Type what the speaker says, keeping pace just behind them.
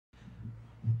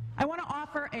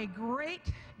offer a great,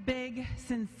 big,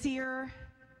 sincere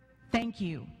thank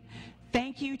you.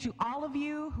 Thank you to all of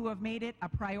you who have made it a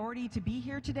priority to be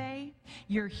here today.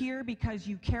 You're here because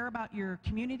you care about your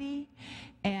community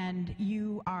and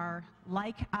you are,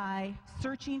 like I,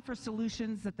 searching for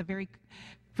solutions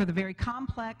for the very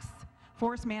complex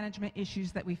forest management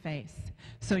issues that we face.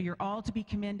 So you're all to be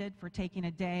commended for taking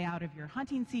a day out of your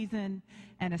hunting season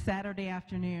and a Saturday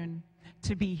afternoon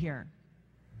to be here.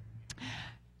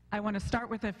 I want to start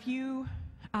with a few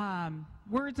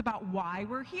words about why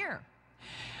we're here.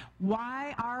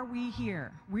 Why are we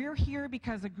here? We're here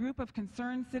because a group of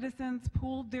concerned citizens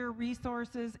pooled their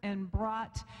resources and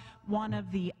brought one of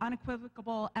the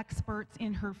unequivocal experts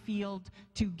in her field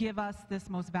to give us this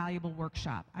most valuable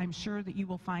workshop. I'm sure that you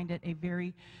will find it a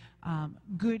very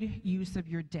good use of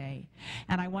your day.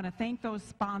 And I want to thank those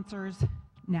sponsors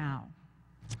now.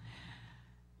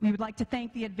 We would like to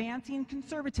thank the Advancing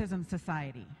Conservatism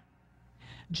Society,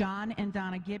 John and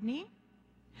Donna Gibney,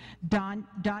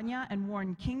 Danya and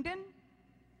Warren Kingdon,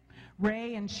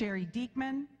 Ray and Sherry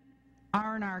Diekman,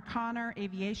 R&R Connor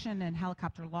Aviation and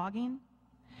Helicopter Logging,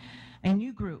 a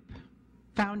new group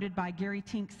founded by Gary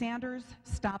Tink Sanders,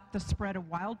 Stop the Spread of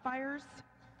Wildfires,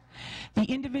 the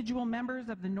individual members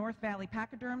of the North Valley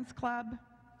Pachyderms Club,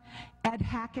 Ed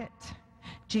Hackett,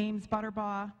 James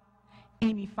Butterbaugh,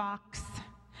 Amy Fox,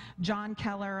 John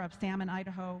Keller of Salmon,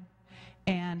 Idaho,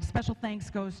 and special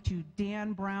thanks goes to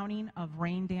Dan Browning of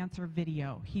Rain Dancer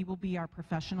Video. He will be our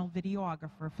professional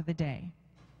videographer for the day.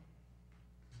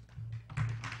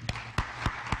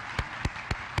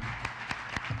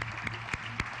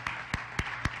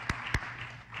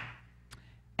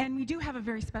 And we do have a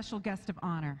very special guest of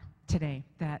honor today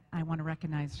that I want to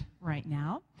recognize right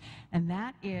now, and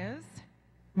that is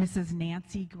Mrs.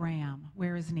 Nancy Graham.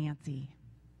 Where is Nancy?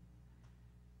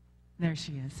 There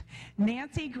she is.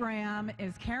 Nancy Graham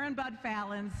is Karen Bud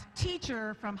Falen's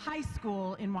teacher from high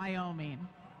school in Wyoming.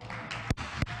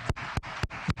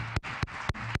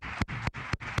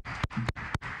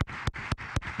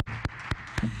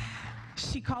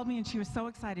 She called me and she was so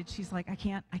excited. She's like, I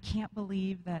can't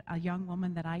believe that a young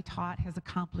woman that I taught has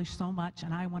accomplished so much,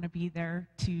 and I want to be there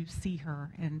to see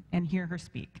her and hear her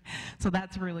speak. So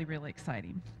that's really, really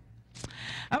exciting.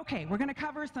 Okay, we're going to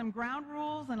cover some ground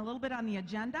rules and a little bit on the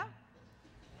agenda,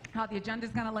 how the agenda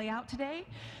is going to lay out today.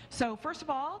 So first of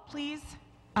all, please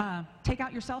take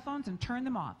out your cell phones and turn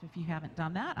them off if you haven't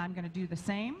done that. I'm going to do the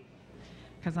same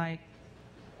because I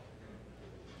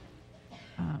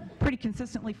pretty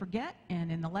consistently forget,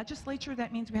 and in the legislature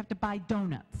that means we have to buy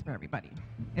donuts for everybody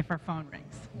if our phone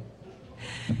rings.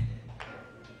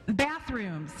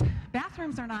 Bathrooms.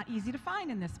 Bathrooms are not easy to find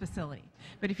in this facility,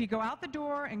 but if you go out the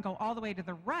door and go all the way to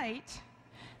the right,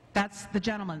 that's the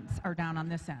gentlemen's are down on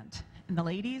this end, and the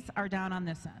ladies are down on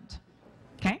this end.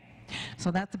 Okay? So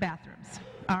that's the bathrooms.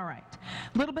 All right.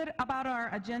 A little bit about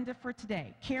our agenda for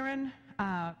today. Karen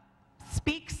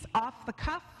speaks off the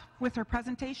cuff with her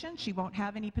presentation. She won't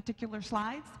have any particular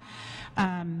slides.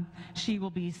 She will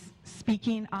be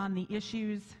speaking on the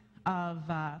issues of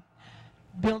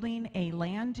building a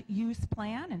land use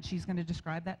plan, and she's going to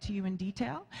describe that to you in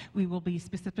detail. We will be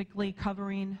specifically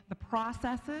covering the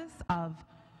processes of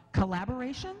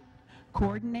collaboration,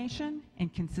 coordination,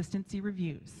 and consistency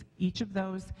reviews. Each of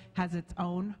those has its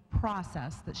own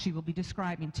process that she will be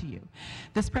describing to you.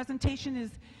 This presentation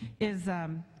is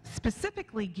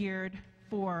specifically geared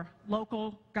for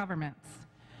local governments.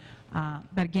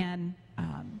 But again,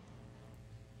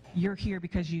 you're here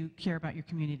because you care about your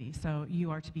community, so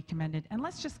you are to be commended. And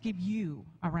let's just give you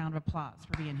a round of applause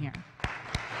for being here.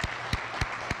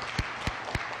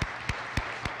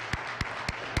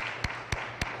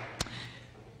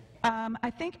 I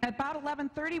think at about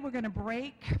 11:30 we're going to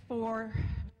break for,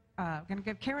 we're going to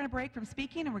give Karen a break from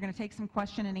speaking, and we're going to take some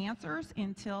question and answers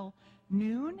until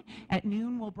noon. At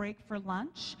noon we'll break for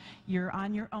lunch. You're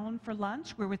on your own for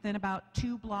lunch. We're within about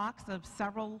 2 blocks of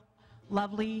several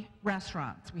lovely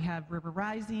restaurants. We have River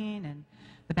Rising and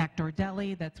the Backdoor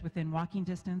Deli that's within walking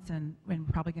distance, and we're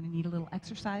probably going to need a little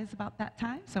exercise about that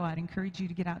time, so I'd encourage you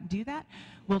to get out and do that.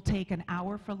 We'll take an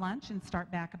hour for lunch and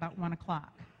start back about 1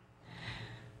 o'clock.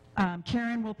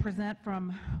 Karen will present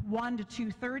from 1 to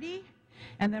 2:30,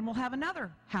 and then we'll have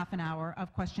another half an hour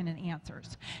of question and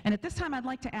answers. And at this time, I'd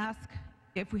like to ask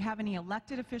if we have any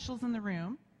elected officials in the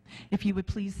room, if you would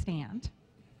please stand.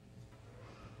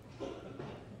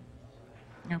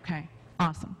 Okay,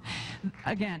 awesome.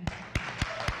 Again,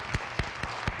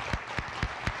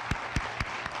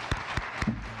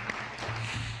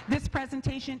 this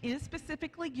presentation is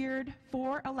specifically geared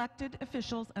for elected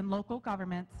officials and local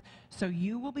governments, so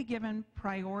you will be given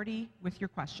priority with your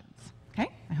questions. Okay?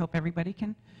 I hope everybody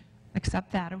can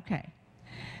Accept that, okay.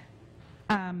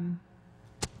 All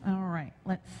right,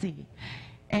 let's see.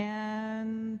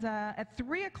 And at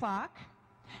 3 o'clock,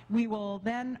 we will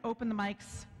then open the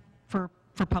mics for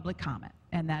public comment.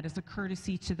 And that is a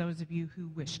courtesy to those of you who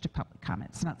wish to public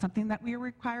comment. It's not something that we are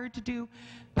required to do,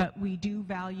 but we do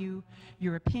value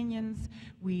your opinions.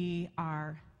 We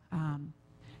are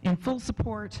in full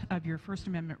support of your First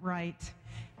Amendment right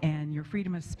and your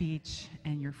freedom of speech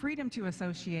and your freedom to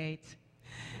associate.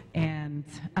 And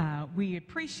we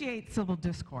appreciate civil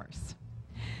discourse.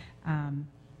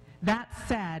 That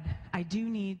said, I do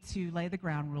need to lay the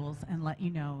ground rules and let you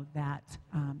know that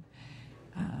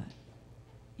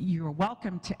you're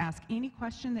welcome to ask any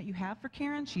question that you have for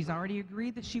Karen. She's already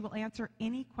agreed that she will answer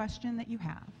any question that you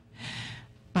have.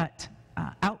 But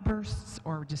outbursts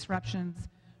or disruptions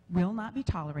will not be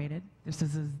tolerated. This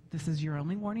is your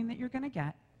only warning that you're going to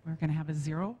get. We're going to have a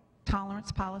zero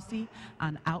tolerance policy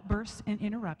on outbursts and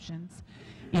interruptions.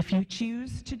 If you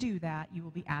choose to do that, you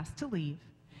will be asked to leave.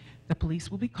 The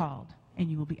police will be called and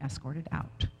you will be escorted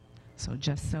out. So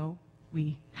just so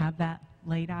we have that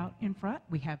laid out in front,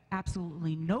 we have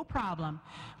absolutely no problem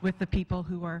with the people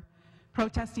who are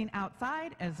protesting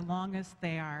outside as long as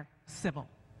they are civil.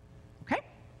 Okay?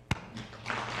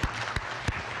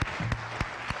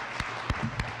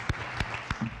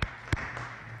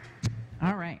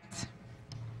 All right.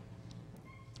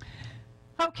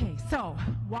 Okay, so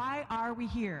why are we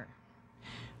here?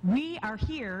 We are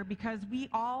here because we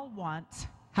all want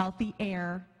healthy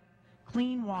air,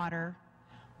 clean water,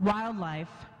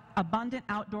 wildlife, abundant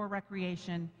outdoor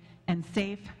recreation, and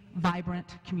safe, vibrant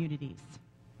communities.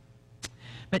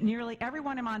 But nearly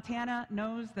everyone in Montana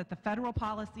knows that the federal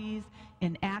policies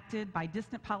enacted by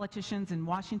distant politicians in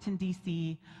Washington,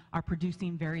 D.C. are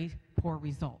producing very poor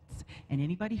results. And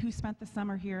anybody who spent the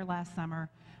summer here last summer,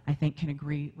 I think, can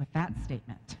agree with that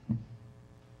statement.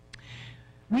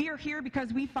 We are here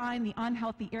because we find the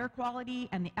unhealthy air quality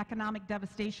and the economic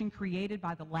devastation created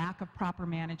by the lack of proper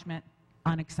management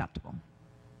unacceptable.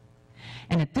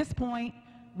 And at this point,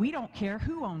 we don't care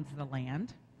who owns the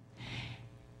land.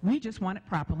 We just want it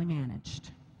properly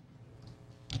managed.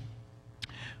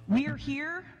 We are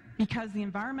here because the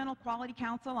Environmental Quality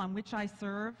Council, on which I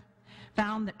serve,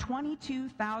 found that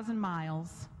 22,000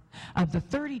 miles of the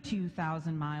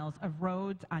 32,000 miles of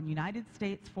roads on United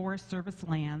States Forest Service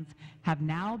lands have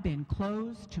now been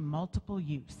closed to multiple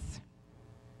use.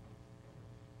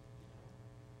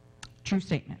 True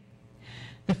statement.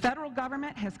 The federal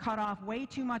government has cut off way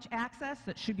too much access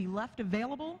that should be left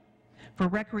available for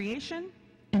recreation,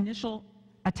 initial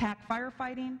attack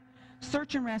firefighting,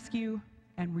 search and rescue,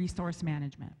 and resource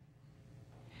management.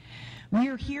 We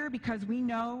are here because we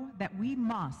know that we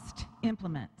must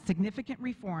implement significant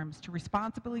reforms to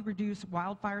responsibly reduce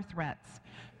wildfire threats,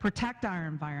 protect our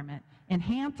environment,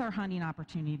 enhance our hunting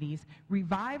opportunities,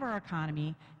 revive our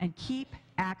economy, and keep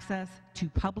access to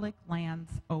public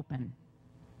lands open.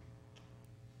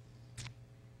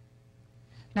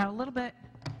 Now, a little bit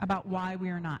about why we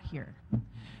are not here.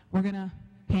 We're going to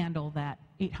handle that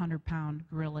 800-pound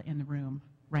gorilla in the room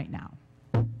right now.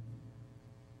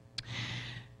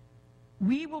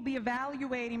 We will be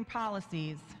evaluating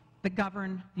policies that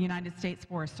govern the United States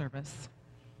Forest Service.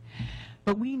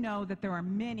 But we know that there are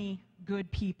many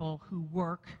good people who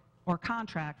work or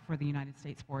contract for the United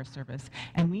States Forest Service,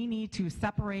 and we need to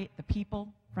separate the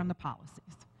people from the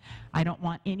policies. I don't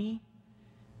want any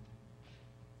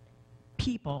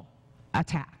people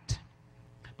attacked,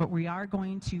 but we are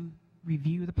going to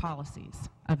review the policies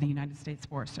of the United States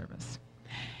Forest Service.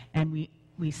 And we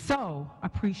so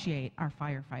appreciate our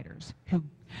firefighters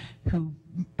who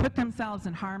put themselves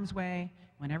in harm's way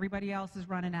when everybody else is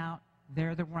running out.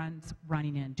 They're the ones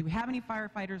running in. Do we have any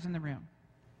firefighters in the room?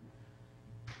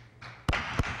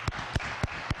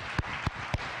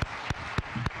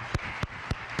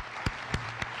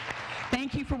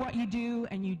 Thank you for what you do,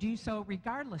 and you do so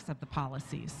regardless of the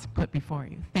policies put before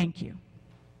you. Thank you.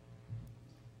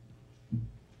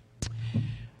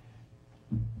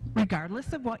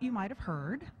 Regardless of what you might have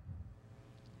heard,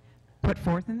 put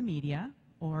forth in the media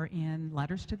or in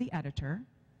letters to the editor,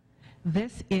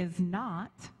 this is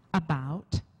not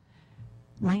about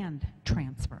land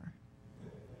transfer.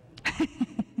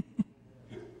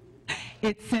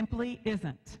 It simply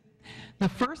isn't. The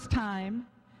first time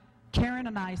Karen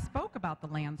and I spoke about the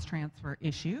lands transfer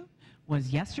issue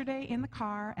was yesterday in the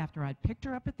car after I'd picked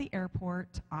her up at the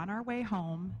airport on our way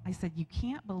home. I said, you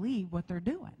can't believe what they're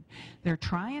doing. They're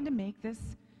trying to make this,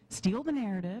 steal the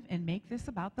narrative and make this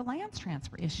about the lands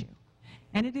transfer issue.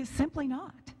 And it is simply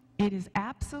not. It is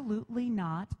absolutely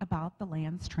not about the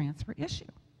lands transfer issue.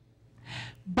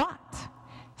 But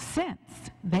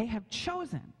since they have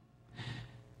chosen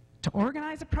to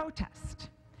organize a protest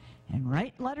and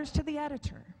write letters to the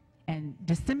editor and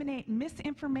disseminate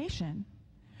misinformation,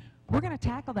 we're going to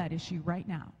tackle that issue right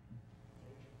now.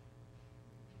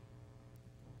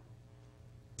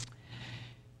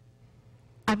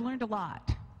 I've learned a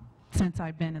lot since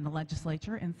I've been in the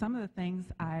legislature, and some of the things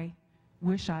I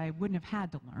wish I wouldn't have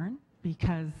had to learn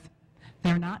because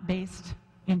they're not based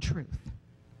in truth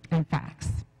and facts.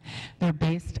 They're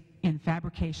based in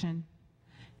fabrication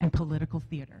and political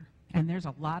theater. And there's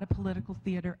a lot of political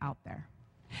theater out there.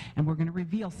 And we're going to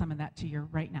reveal some of that to you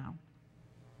right now.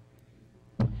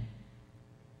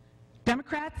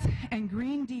 Democrats and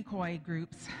green decoy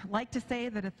groups like to say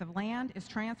that if the land is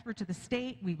transferred to the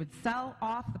state, we would sell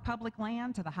off the public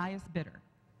land to the highest bidder.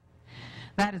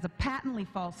 That is a patently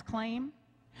false claim.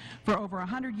 For over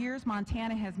 100 years,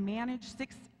 Montana has managed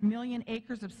 6 million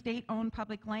acres of state-owned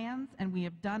public lands, and we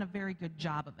have done a very good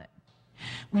job of it.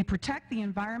 We protect the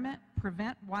environment,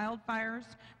 prevent wildfires,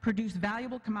 produce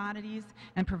valuable commodities,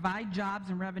 and provide jobs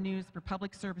and revenues for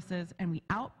public services, and we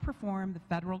outperform the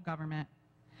federal government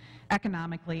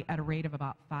economically at a rate of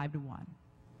about 5 to 1.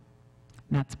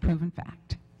 And that's a proven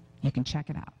fact. You can check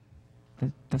it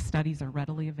out. The studies are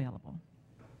readily available.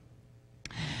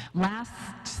 Last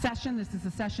session, this is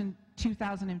the session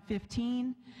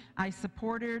 2015, I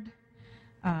supported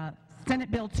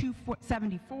Senate Bill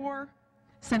 274,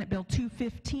 Senate Bill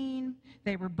 215.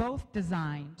 They were both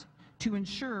designed to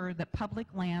ensure that public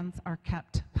lands are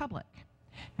kept public.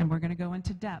 And we're going to go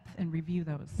into depth and review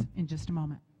those in just a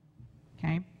moment.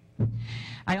 Okay?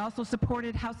 I also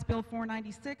supported House Bill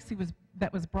 496,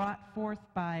 that was brought forth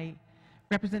by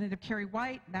Representative Kerry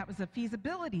White. That was a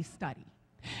feasibility study,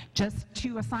 just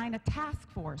to assign a task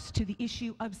force to the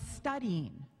issue of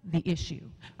studying the issue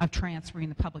of transferring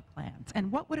the public lands.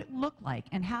 And what would it look like?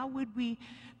 And how would we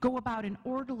go about an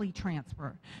orderly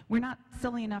transfer? We're not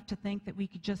silly enough to think that we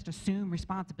could just assume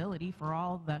responsibility for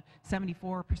all the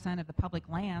 74% of the public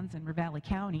lands in Ravalli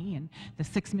County and the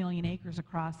 6 million acres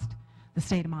across the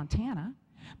state of Montana.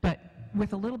 But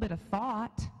with a little bit of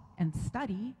thought and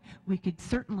study, we could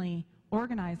certainly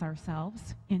organize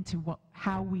ourselves into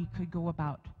how we could go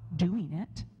about doing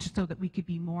it so that we could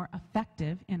be more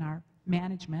effective in our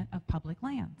management of public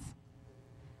lands.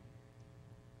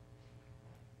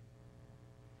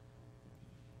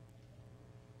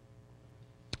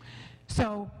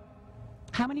 So,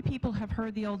 how many people have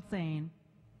heard the old saying,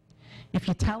 if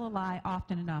you tell a lie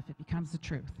often enough, it becomes the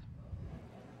truth?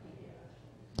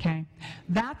 Okay?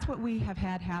 That's what we have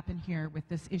had happen here with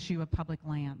this issue of public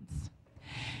lands.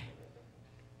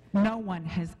 No one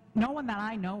that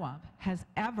I know of has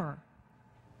ever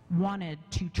wanted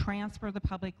to transfer the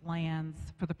public lands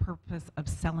for the purpose of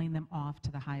selling them off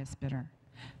to the highest bidder.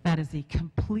 That is a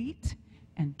complete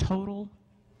and total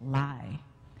lie.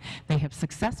 They have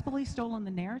successfully stolen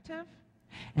the narrative,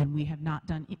 and we have not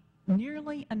done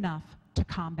nearly enough to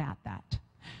combat that.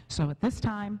 So at this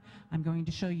time, I'm going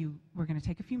to show you, we're going to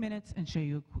take a few minutes and show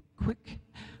you a quick,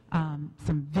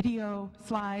 some video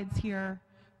slides here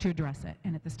to address it.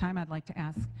 And at this time, I'd like to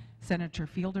ask Senator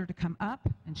Fielder to come up,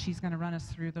 and she's going to run us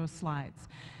through those slides.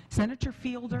 Senator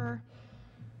Fielder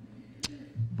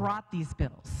brought these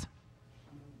bills,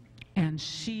 and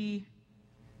she...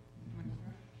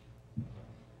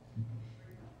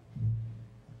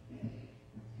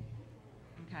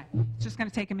 Okay, it's just going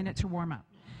to take a minute to warm up.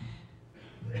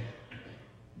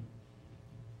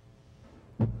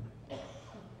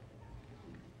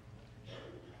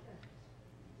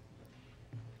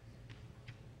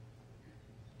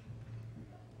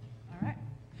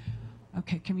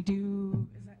 Okay, can we do,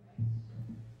 is that?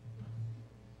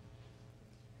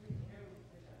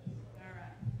 All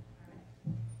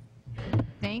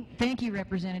right. Thank you,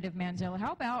 Representative Manzella.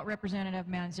 How about Representative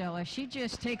Manzella? She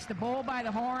just takes the bull by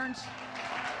the horns.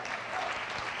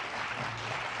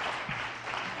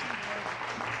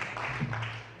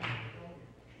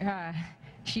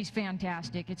 She's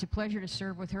fantastic. It's a pleasure to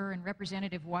serve with her, and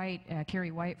Representative White,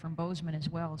 Kerry White from Bozeman as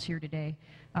well, is here today.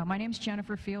 My name's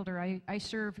Jennifer Fielder. I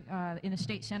serve in the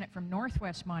State Senate from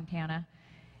Northwest Montana,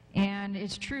 and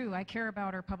it's true, I care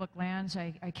about our public lands.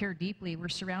 I care deeply. We're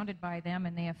surrounded by them,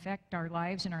 and they affect our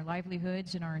lives and our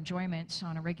livelihoods and our enjoyments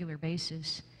on a regular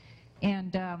basis.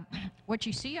 And what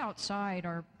you see outside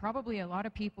are probably a lot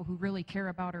of people who really care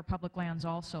about our public lands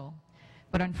also.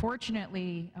 But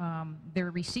unfortunately,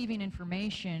 they're receiving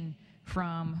information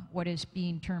from what is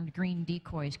being termed green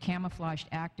decoys, camouflaged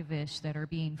activists that are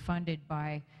being funded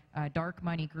by dark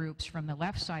money groups from the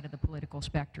left side of the political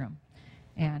spectrum.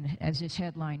 And as this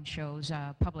headline shows,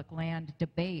 public land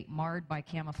debate marred by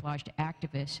camouflaged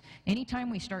activists.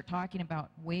 Anytime we start talking about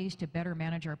ways to better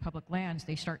manage our public lands,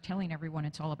 they start telling everyone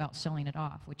it's all about selling it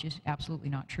off, which is absolutely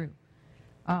not true.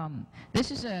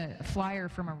 This is a flyer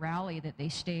from a rally that they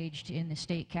staged in the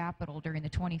state capitol during the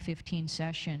 2015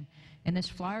 session. And this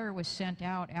flyer was sent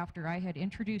out after I had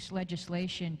introduced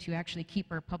legislation to actually keep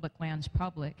our public lands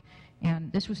public.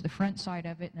 And this was the front side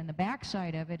of it. And then the back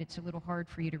side of it, it's a little hard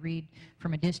for you to read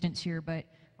from a distance here, but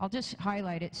I'll just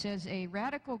highlight it. It says, a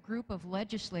radical group of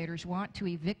legislators want to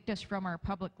evict us from our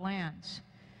public lands.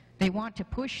 They want to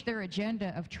push their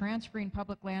agenda of transferring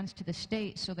public lands to the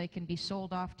state so they can be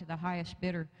sold off to the highest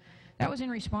bidder. That was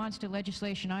in response to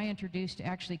legislation I introduced to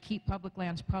actually keep public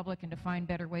lands public and to find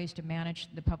better ways to manage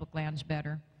the public lands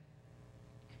better.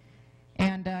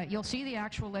 And you'll see the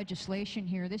actual legislation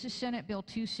here. This is Senate Bill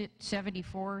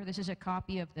 274. This is a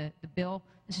copy of the bill.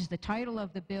 This is the title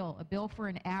of the bill, a bill for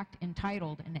an act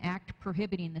entitled, an act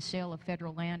prohibiting the sale of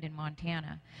federal land in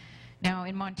Montana. Now,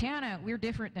 in Montana, we're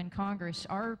different than Congress.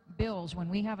 Our bills, when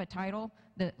we have a title,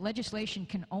 the legislation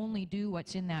can only do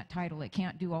what's in that title. It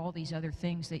can't do all these other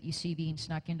things that you see being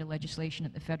snuck into legislation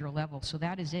at the federal level. So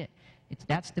that is it.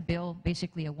 That's the bill,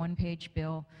 basically a one-page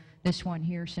bill. This one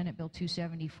here, Senate Bill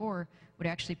 274, would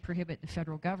actually prohibit the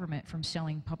federal government from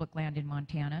selling public land in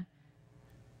Montana.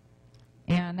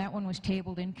 And that one was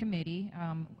tabled in committee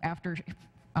after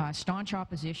staunch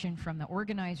opposition from the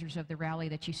organizers of the rally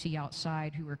that you see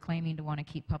outside who were claiming to want to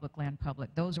keep public land public.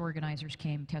 Those organizers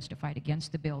came and testified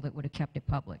against the bill that would have kept it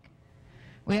public.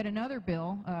 We had another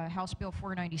bill, House Bill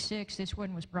 496. This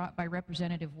one was brought by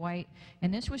Representative White,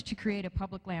 and this was to create a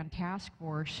public land task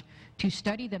force to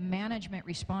study the management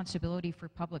responsibility for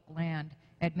public land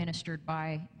administered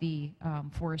by the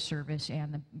Forest Service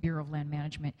and the Bureau of Land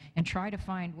Management, and try to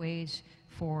find ways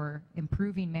for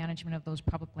improving management of those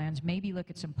public lands, maybe look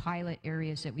at some pilot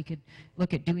areas that we could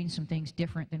look at doing some things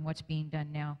different than what's being done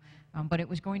now. But it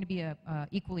was going to be a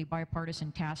equally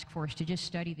bipartisan task force to just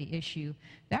study the issue.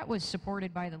 That was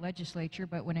supported by the legislature,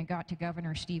 but when it got to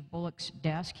Governor Steve Bullock's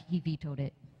desk, he vetoed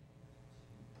it.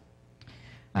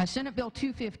 Senate Bill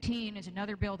 215 is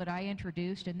another bill that I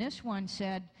introduced, and this one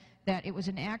said that it was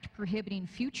an act prohibiting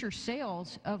future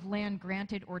sales of land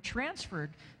granted or transferred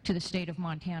to the state of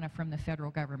Montana from the federal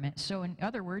government. So in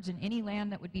other words, in any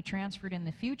land that would be transferred in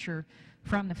the future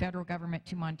from the federal government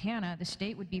to Montana, the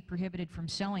state would be prohibited from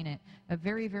selling it. A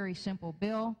very, very simple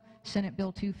bill, Senate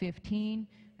Bill 215.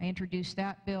 I introduced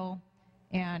that bill,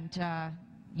 and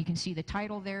you can see the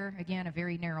title there. Again, a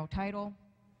very narrow title.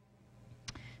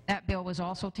 That bill was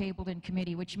also tabled in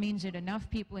committee, which means that enough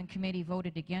people in committee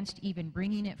voted against even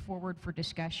bringing it forward for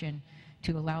discussion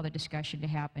to allow the discussion to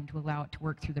happen, to allow it to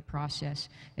work through the process.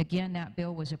 Again, that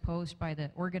bill was opposed by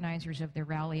the organizers of the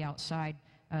rally outside.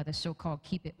 The so-called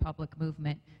Keep It Public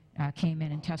movement came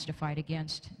in and testified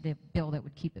against the bill that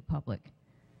would keep it public.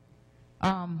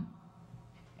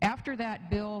 After that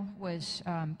bill was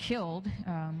killed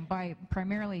by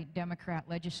primarily Democrat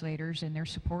legislators and their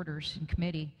supporters in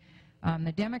committee,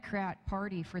 the Democrat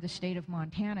Party for the state of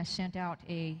Montana sent out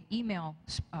an email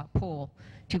poll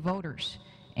to voters.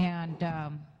 And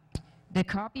the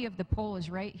copy of the poll is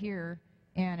right here.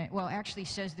 And it, well, actually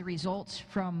says the results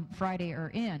from Friday are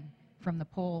in, from the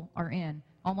poll are in.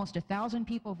 Almost 1,000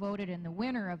 people voted, and the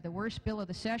winner of the worst bill of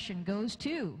the session goes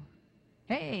to,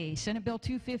 hey, Senate Bill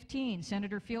 215,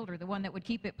 Senator Fielder, the one that would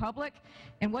keep it public.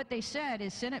 And what they said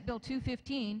is Senate Bill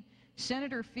 215,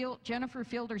 Senator Jennifer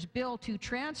Fielder's bill to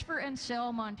transfer and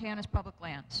sell Montana's public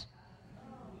lands.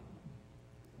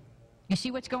 You see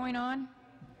what's going on?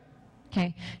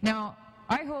 Okay. Now,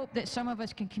 I hope that some of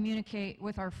us can communicate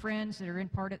with our friends that are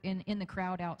in the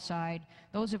crowd outside.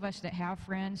 Those of us that have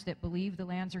friends that believe the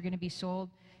lands are going to be sold,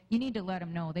 you need to let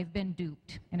them know they've been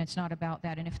duped, and it's not about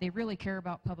that. And if they really care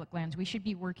about public lands, we should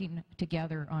be working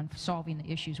together on solving the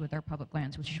issues with our public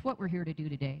lands, which is what we're here to do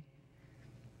today.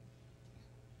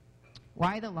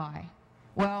 Why the lie?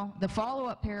 Well, the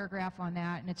follow-up paragraph on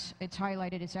that, and it's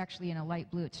highlighted, it's actually in a light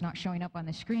blue, it's not showing up on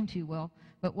the screen too well,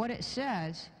 but what it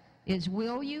says is,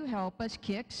 will you help us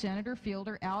kick Senator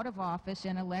Fielder out of office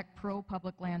and elect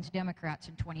pro-public lands Democrats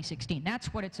in 2016?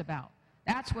 That's what it's about.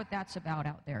 That's what that's about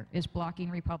out there, is blocking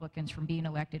Republicans from being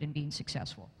elected and being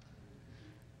successful.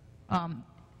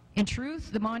 In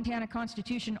truth, the Montana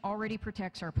Constitution already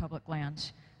protects our public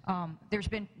lands. There's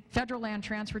been federal land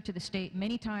transferred to the state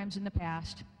many times in the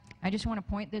past. I just want to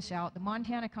point this out. The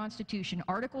Montana Constitution,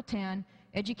 Article 10,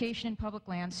 Education in Public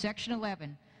Lands, Section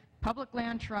 11, Public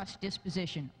Land Trust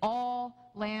Disposition.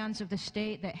 All lands of the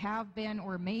state that have been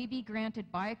or may be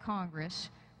granted by Congress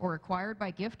or acquired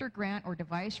by gift or grant or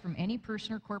device from any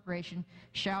person or corporation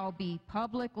shall be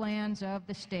public lands of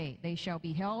the state. They shall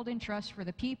be held in trust for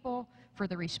the people for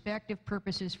the respective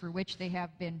purposes for which they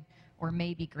have been or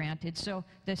may be granted. So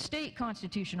the state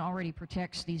constitution already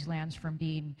protects these lands from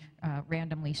being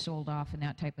randomly sold off and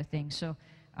that type of thing. So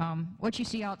what you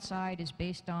see outside is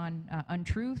based on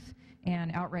untruth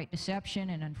and outright deception,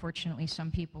 and unfortunately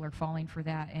some people are falling for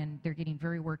that, and they're getting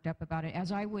very worked up about it,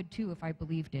 as I would too if I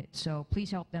believed it. So please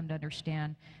help them to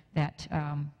understand that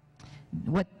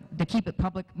what the Keep It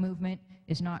Public movement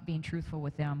is not being truthful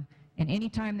with them. And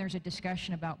anytime there's a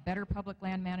discussion about better public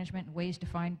land management and ways to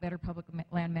find better public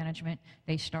land management,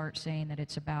 they start saying that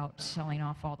it's about selling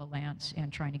off all the lands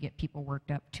and trying to get people worked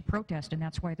up to protest. And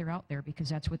that's why they're out there, because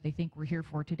that's what they think we're here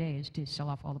for today, is to sell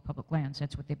off all the public lands.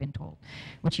 That's what they've been told,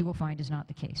 which you will find is not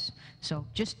the case. So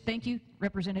just thank you,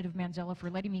 Representative Manzella, for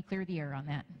letting me clear the air on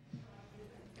that.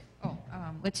 Oh,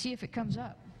 let's see if it comes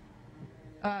up.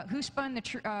 Who spun the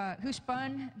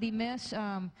myths?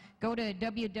 Go to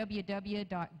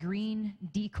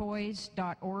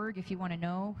www.greendecoys.org if you want to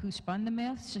know who spun the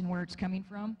myths and where it's coming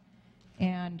from.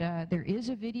 And there is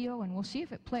a video, and we'll see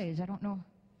if it plays. I don't know.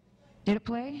 Did it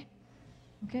play?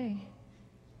 Okay.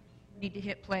 Need to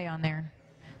hit play on there.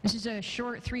 This is a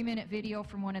short 3-minute video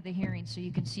from one of the hearings, so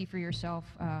you can see for yourself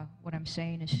what I'm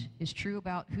saying is true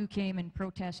about who came and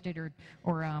protested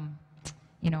or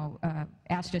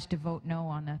asked us to vote no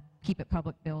on the Keep It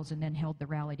Public bills and then held the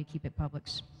rally to Keep It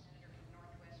Public's.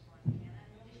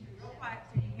 Real quiet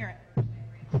so you can hear it.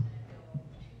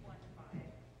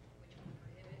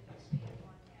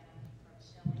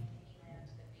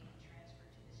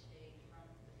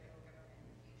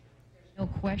 No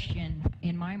question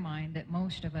in my mind that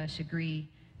most of us agree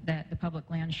that the public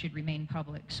lands should remain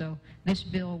public. So this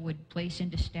bill would place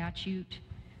into statute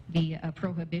the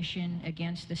prohibition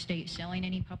against the state selling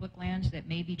any public lands that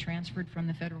may be transferred from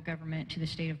the federal government to the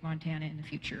state of Montana in the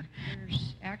future.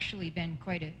 There's actually been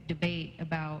quite a debate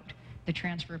about the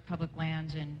transfer of public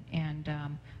lands, and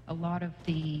a lot of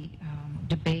the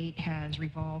debate has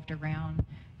revolved around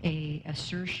a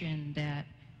assertion that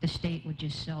the state would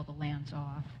just sell the lands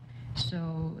off.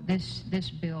 So this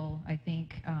bill, I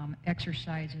think,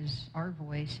 exercises our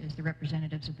voice as the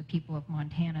representatives of the people of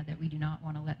Montana, that we do not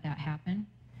want to let that happen,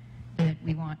 that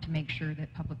we want to make sure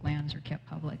that public lands are kept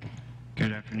public.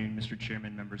 Good afternoon, Mr.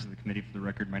 Chairman, members of the committee. For the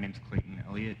record, my name is Clayton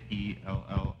Elliott,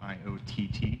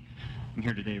 E-L-L-I-O-T-T. I'm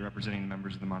here today representing the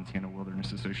members of the Montana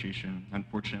Wilderness Association.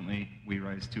 Unfortunately, we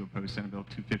rise to oppose Senate Bill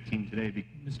 215 today.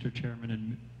 Mr. Chairman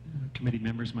and committee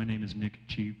members, my name is Nick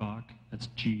Gevok. That's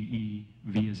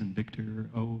G-E-V as in Victor,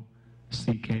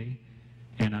 O-C-K.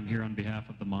 And I'm here on behalf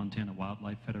of the Montana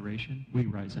Wildlife Federation. We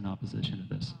rise in opposition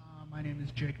to this. My name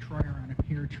is Jake Troyer, and I'm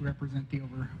here to represent the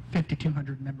over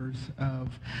 5,200 members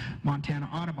of Montana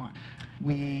Audubon.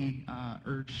 We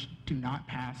urge to not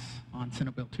pass on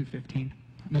Senate Bill 215.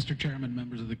 Mr. Chairman,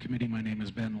 members of the committee, my name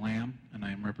is Ben Lamb, and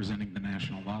I am representing the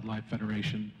National Wildlife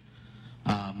Federation.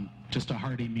 Just a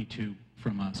hearty me too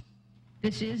from us.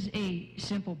 This is a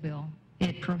simple bill.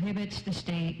 It prohibits the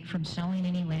state from selling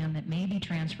any land that may be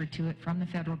transferred to it from the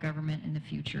federal government in the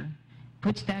future.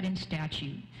 Puts that in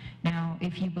statute. Now,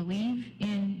 if you believe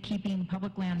in keeping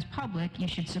public lands public, you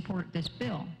should support this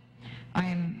bill. I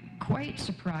am quite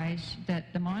surprised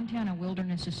that the Montana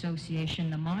Wilderness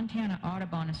Association, the Montana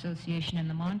Audubon Association, and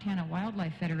the Montana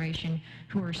Wildlife Federation,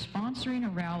 who are sponsoring a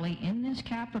rally in this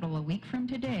Capitol a week from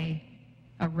today,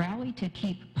 a rally to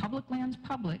keep public lands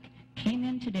public, came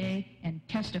in today and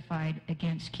testified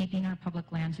against keeping our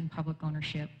public lands in public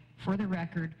ownership. For the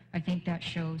record, I think that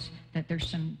shows that there's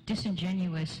some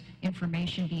disingenuous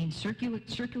information being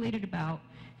circulated about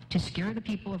to scare the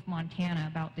people of Montana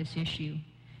about this issue.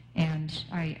 And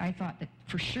I thought that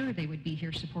for sure they would be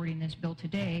here supporting this bill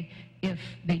today if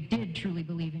they did truly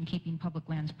believe in keeping public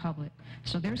lands public.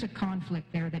 So there's a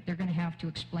conflict there that they're going to have to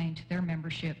explain to their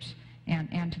memberships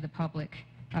and to the public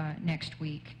next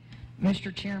week.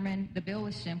 Mr. Chairman, the bill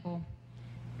is simple.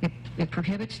 It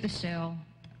prohibits the sale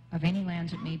of any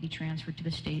lands that may be transferred to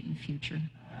the state in the future.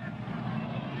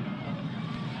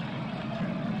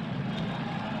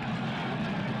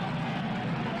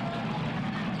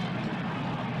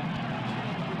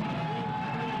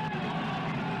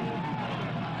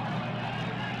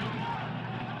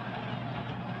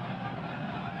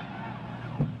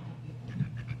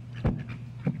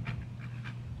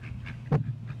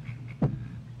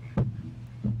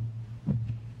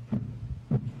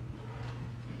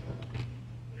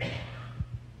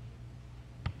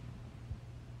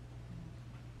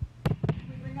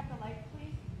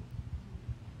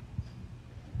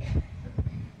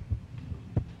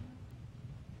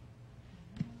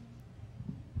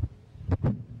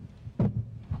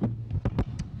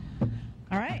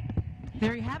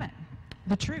 There you have it,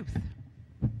 the truth.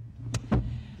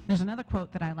 There's another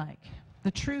quote that I like.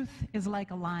 The truth is like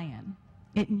a lion.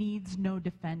 It needs no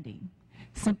defending.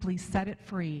 Simply set it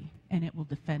free and it will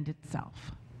defend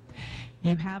itself.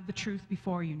 You have the truth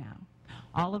before you now.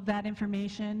 All of that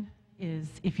information is,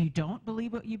 if you don't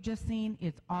believe what you've just seen,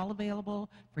 it's all available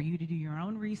for you to do your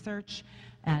own research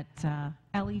at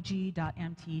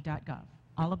leg.mt.gov.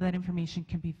 All of that information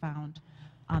can be found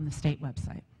on the state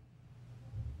website.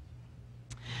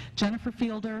 Jennifer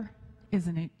Fielder is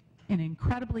an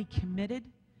incredibly committed,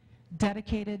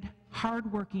 dedicated,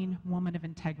 hardworking woman of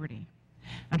integrity,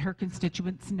 and her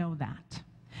constituents know that.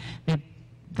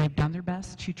 They've done their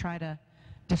best to try to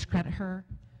discredit her,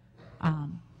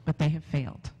 but they have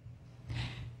failed.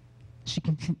 She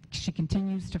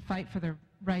continues to fight for the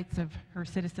rights of her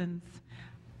citizens.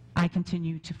 I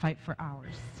continue to fight for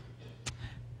ours.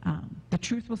 The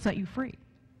truth will set you free.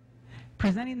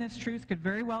 Presenting this truth could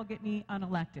very well get me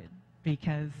unelected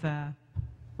because they're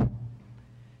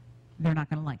not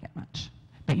going to like it much.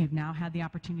 But you've now had the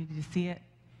opportunity to see it.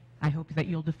 I hope that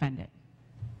you'll defend it.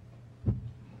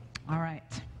 All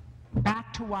right,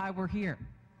 back to why we're here.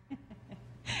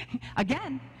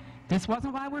 Again, this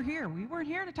wasn't why we're here. We weren't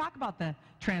here to talk about the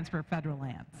transfer of federal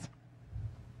lands.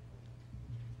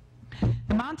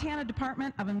 The Montana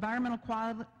Department of Environmental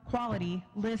Quality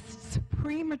lists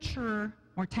premature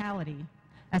mortality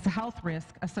as a health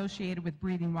risk associated with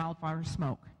breathing wildfire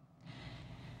smoke.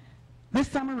 This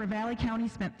summer, Ravalli County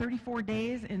spent 34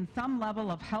 days in some level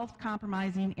of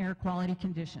health-compromising air quality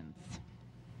conditions.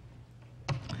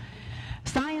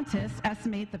 Scientists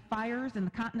estimate that fires in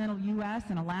the continental U.S.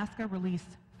 and Alaska release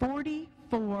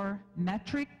 44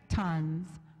 metric tons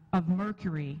of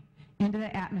mercury into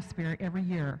the atmosphere every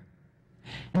year.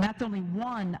 And that's only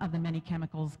one of the many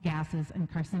chemicals, gases, and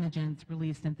carcinogens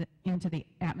released into the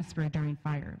atmosphere during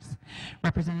fires.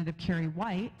 Representative Carrie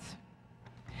White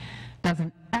does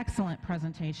an excellent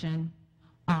presentation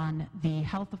on the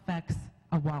health effects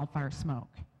of wildfire smoke,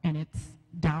 and it's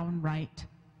downright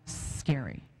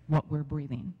scary what we're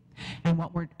breathing. And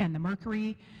the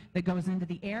mercury that goes into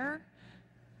the air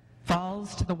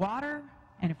falls to the water,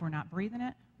 and if we're not breathing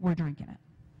it, we're drinking it.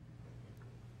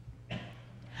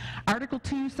 Article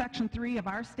 2, Section 3 of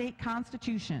our state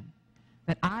constitution,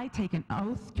 that I take an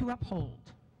oath to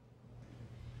uphold,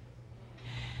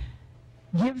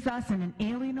 gives us an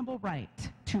inalienable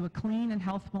right to a clean and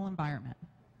healthful environment.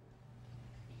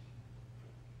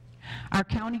 Our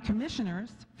county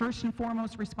commissioners' first and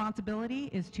foremost responsibility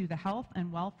is to the health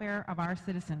and welfare of our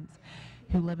citizens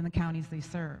who live in the counties they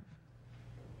serve.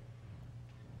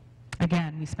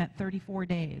 Again, we spent 34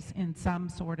 days in some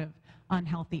sort of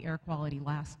unhealthy air quality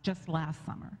just last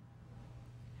summer.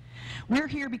 We're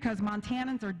here because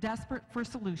Montanans are desperate for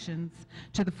solutions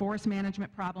to the forest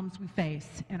management problems we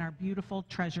face in our beautiful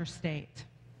treasure state.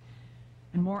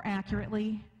 And more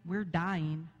accurately, we're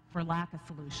dying for lack of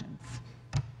solutions.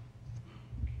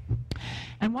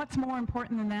 And what's more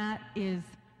important than that is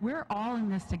we're all in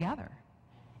this together.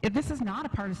 This is not a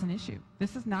partisan issue.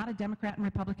 This is not a Democrat and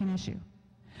Republican issue.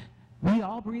 We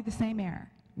all breathe the same air.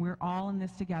 We're all in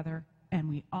this together, and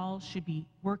we all should be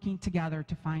working together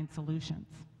to find solutions.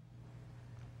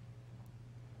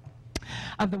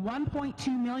 Of the 1.2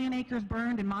 million acres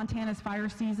burned in Montana's fire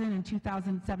season in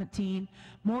 2017,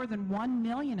 more than 1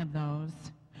 million of those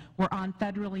were on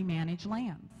federally managed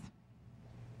lands.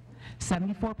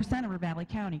 74% of Ravalli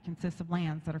County consists of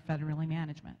lands that are federally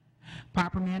managed.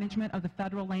 Proper management of the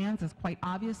federal lands is quite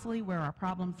obviously where our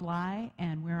problems lie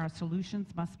and where our solutions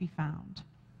must be found.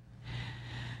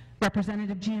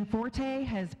 Representative Gianforte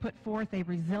has put forth a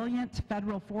resilient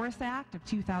Federal Forest Act of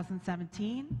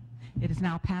 2017. It has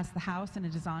now passed the House and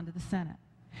it is on to the Senate.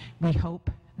 We hope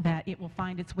that it will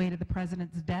find its way to the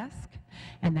President's desk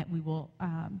and that we will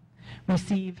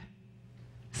receive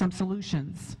some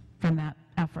solutions from that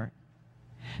effort.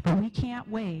 But we can't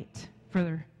wait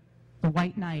for the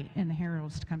white knight and the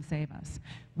heroes to come save us.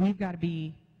 We've got to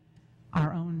be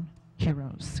our own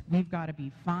heroes. We've got to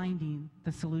be finding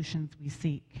the solutions we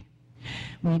seek.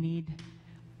 We need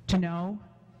to know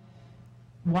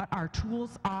what our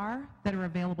tools are that are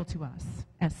available to us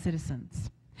as citizens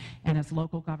and as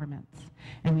local governments.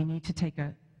 And we need to take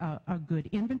a good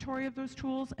inventory of those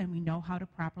tools, and we know how to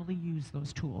properly use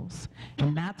those tools.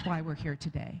 And that's why we're here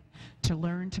today, to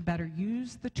learn to better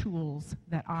use the tools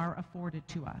that are afforded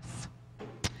to us.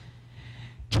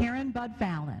 Karen Bud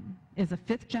Falen is a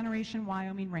fifth-generation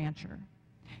Wyoming rancher,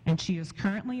 and she is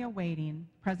currently awaiting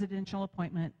presidential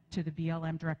appointment to the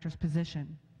BLM director's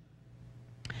position.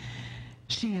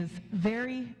 She is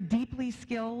very deeply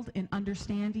skilled in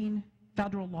understanding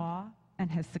federal law and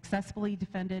has successfully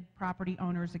defended property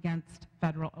owners against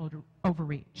federal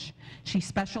overreach. She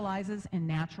specializes in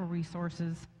natural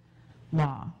resources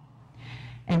law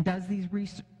and does these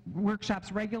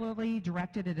workshops regularly,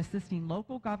 directed at assisting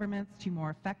local governments to more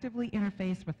effectively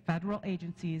interface with federal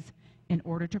agencies in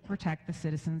order to protect the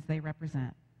citizens they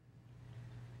represent.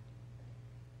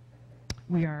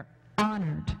 We are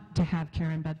honored to have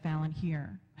Karen Falen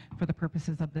here for the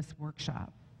purposes of this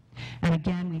workshop. And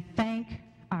again, we thank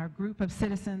our group of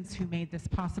citizens who made this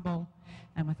possible.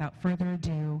 And without further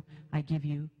ado, I give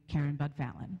you Karen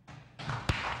Falen.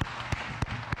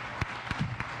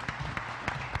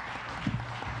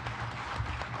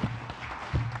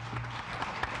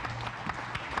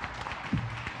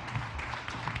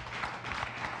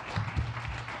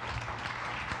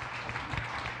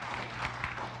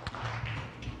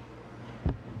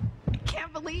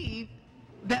 Believe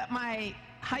that my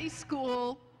high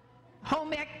school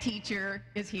home ec teacher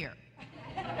is here.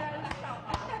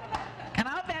 And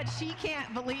I'll bet she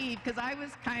can't believe, because I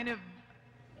was kind of,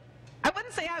 I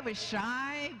wouldn't say I was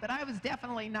shy, but I was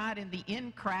definitely not in the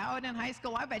in crowd in high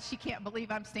school. I bet she can't believe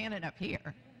I'm standing up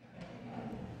here.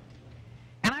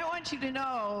 And I want you to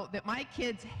know that my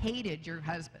kids hated your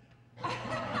husband.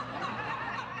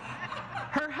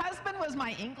 Her husband was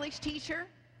my English teacher.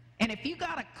 And if you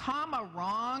got a comma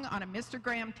wrong on a Mr.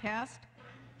 Graham test,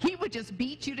 he would just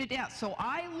beat you to death. So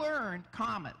I learned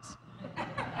commas.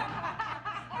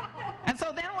 And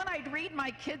so then when I'd read my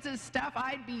kids' stuff,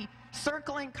 I'd be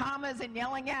circling commas and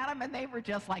yelling at them, and they were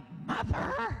just like,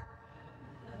 "Mother!"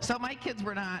 So my kids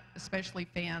were not especially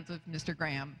fans of Mr.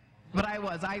 Graham, but I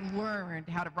was. I learned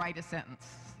how to write a sentence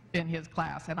in his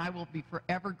class, and I will be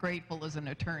forever grateful as an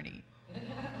attorney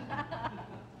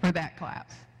for that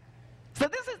class. So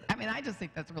this is, I mean, I just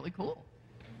think that's really cool.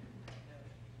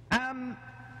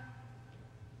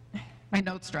 My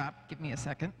notes dropped. Give me a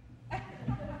second.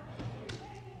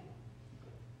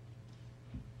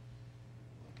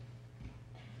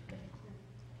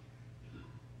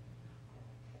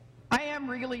 I am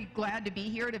really glad to be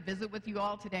here to visit with you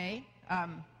all today.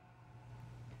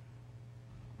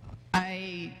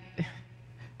 I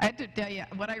have to tell you,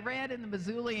 what I read in the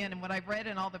Missoulian and what I've read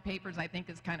in all the papers I think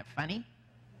is kind of funny.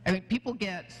 I mean, people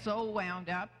get so wound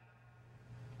up.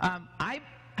 I'm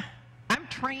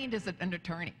trained as an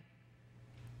attorney.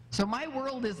 So my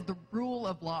world is the rule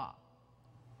of law.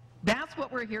 That's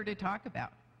what we're here to talk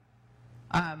about.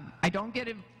 I don't get,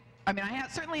 I mean,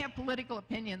 certainly have political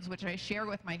opinions, which I share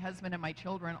with my husband and my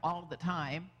children all the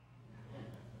time.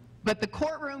 But the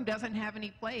courtroom doesn't have any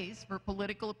place for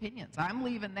political opinions. I'm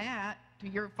leaving that to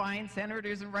your fine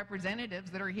senators and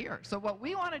representatives that are here. So what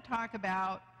we want to talk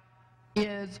about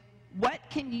is, what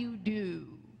can you do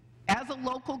as a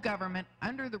local government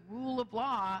under the rule of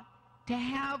law to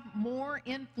have more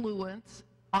influence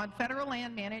on federal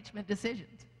land management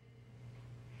decisions?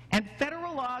 And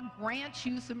federal law grants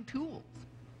you some tools.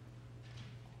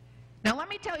 Now let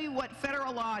me tell you what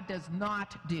federal law does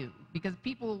not do, because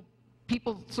people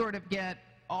sort of get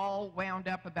all wound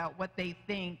up about what they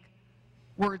think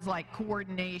words like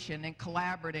coordination and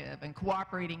collaborative and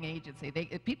cooperating agency.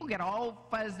 People get all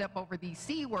fuzzed up over these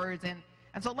C words, and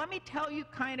so let me tell you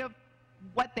kind of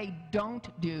what they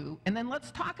don't do, and then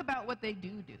let's talk about what they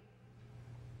do.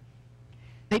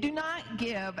 They do not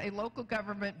give a local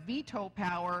government veto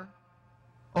power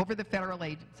over the federal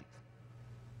agencies.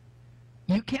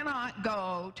 You cannot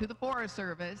go to the Forest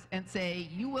Service and say,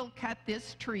 you will cut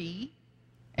this tree,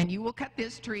 and you will cut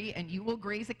this tree, and you will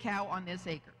graze a cow on this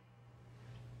acre.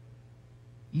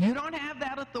 You don't have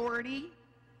that authority,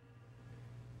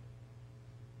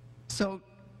 so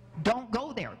don't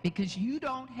go there, because you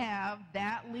don't have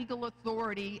that legal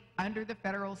authority under the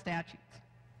federal statutes.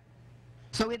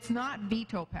 So it's not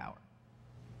veto power.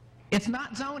 It's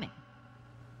not zoning.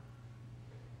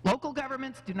 Local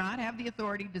governments do not have the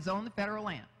authority to zone the federal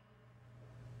land.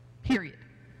 Period.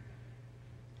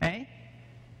 Okay?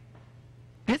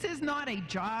 This is not a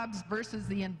jobs versus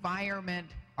the environment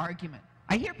argument.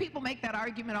 I hear people make that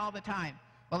argument all the time.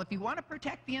 Well, if you want to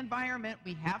protect the environment,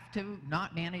 we have to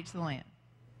not manage the land.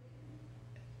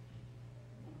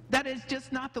 That is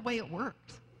just not the way it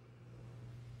works.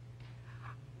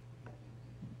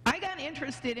 I got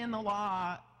interested in the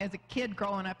law as a kid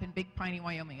growing up in Big Piney,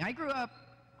 Wyoming. I grew up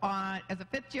as a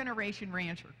fifth-generation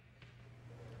rancher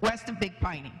west of Big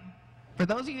Piney. For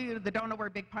those of you that don't know where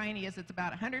Big Piney is, it's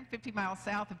about 150 miles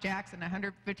south of Jackson,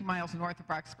 150 miles north of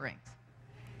Rock Springs.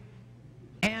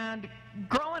 And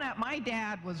growing up, my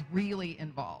dad was really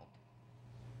involved.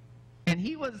 And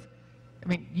he was, I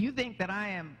mean, you think that I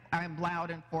am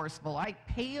loud and forceful. I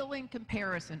pale in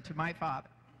comparison to my father.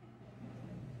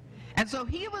 And so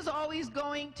he was always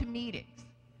going to meetings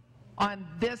on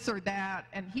this or that,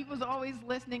 and he was always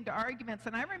listening to arguments.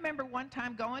 And I remember one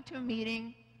time going to a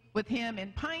meeting with him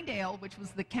in Pinedale, which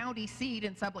was the county seat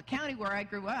in Sublette County where I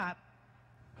grew up.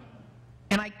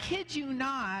 And I kid you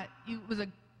not, it was a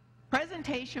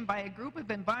presentation by a group of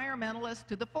environmentalists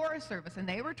to the Forest Service, and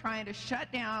they were trying to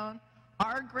shut down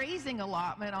our grazing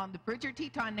allotment on the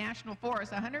Bridger-Teton National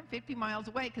Forest 150 miles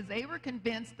away because they were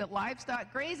convinced that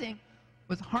livestock grazing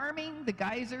was harming the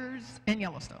geysers in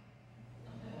Yellowstone.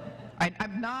 I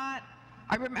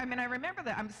remember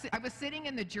that. I was sitting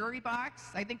in the jury box.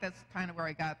 I think that's kind of where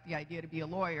I got the idea to be a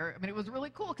lawyer. I mean, it was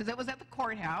really cool because it was at the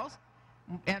courthouse,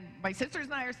 and my sisters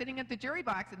and I are sitting at the jury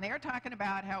box, and they're talking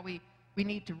about how we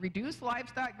need to reduce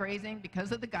livestock grazing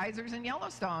because of the geysers in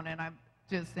Yellowstone. And I'm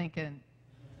just thinking,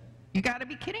 you got to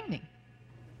be kidding me.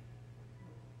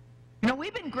 You know,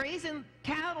 we've been grazing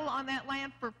cattle on that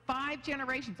land for 5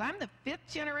 generations. I'm the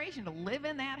 5th generation to live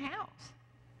in that house.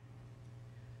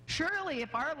 Surely,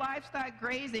 if our livestock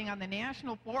grazing on the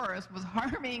national forest was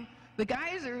harming the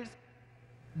geysers,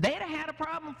 they'd have had a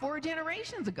problem 4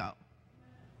 generations ago.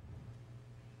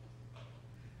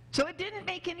 So it didn't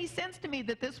make any sense to me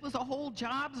that this was a whole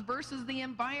jobs versus the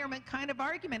environment kind of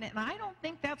argument, and I don't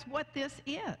think that's what this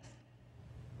is.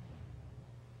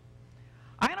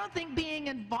 I don't think being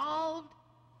involved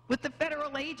with the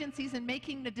federal agencies and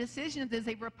making the decisions is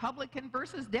a Republican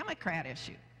versus Democrat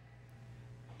issue.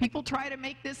 People try to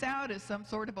make this out as some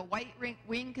sort of a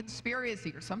right-wing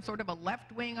conspiracy or some sort of a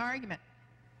left-wing argument.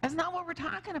 That's not what we're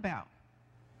talking about.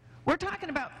 We're talking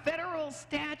about federal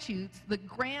statutes that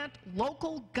grant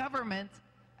local governments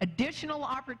additional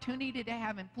opportunity to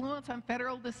have influence on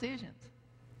federal decisions.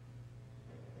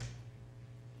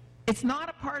 It's not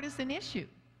a partisan issue.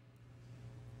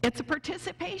 It's a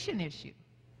participation issue.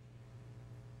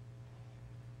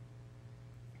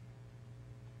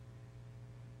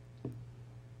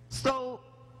 So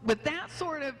with that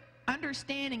sort of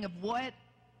understanding of what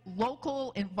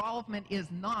local involvement is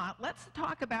not, let's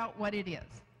talk about what it is.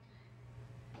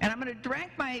 And I'm going to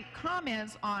direct my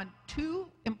comments on 2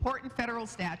 important federal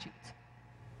statutes.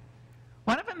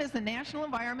 One of them is the National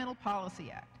Environmental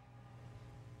Policy Act.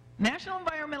 National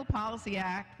Environmental Policy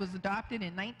Act was adopted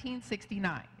in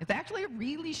 1969. It's actually a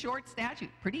really short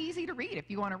statute, pretty easy to read if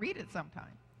you want to read it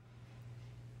sometime.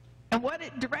 And what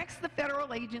it directs the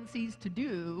federal agencies to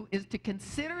do is to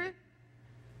consider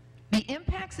the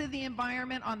impacts of the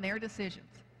environment on their decisions.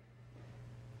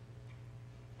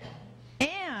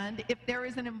 And if there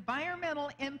is an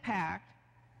environmental impact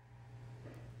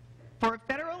for a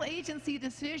federal agency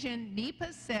decision,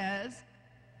 NEPA says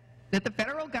that the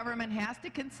federal government has to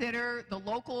consider the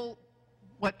local,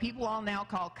 what people all now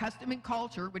call custom and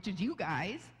culture, which is you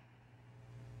guys,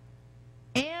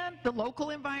 and the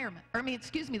local environment,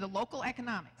 the local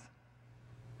economics.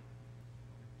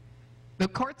 The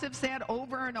courts have said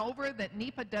over and over that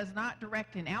NEPA does not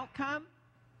direct an outcome.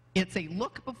 It's a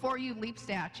look before you leap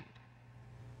statute.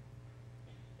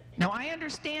 Now, I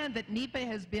understand that NEPA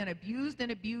has been abused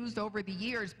and abused over the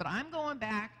years, but I'm going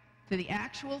back to the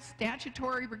actual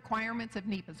statutory requirements of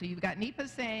NEPA. So you've got NEPA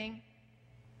saying,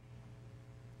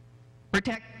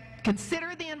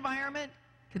 consider the environment,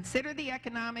 consider the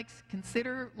economics,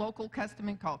 consider local custom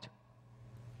and culture.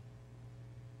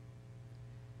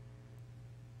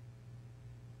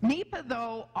 NEPA,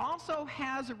 though, also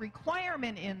has a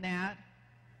requirement in that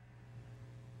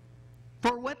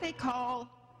for what they call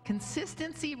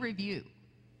consistency review.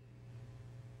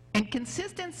 And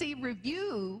consistency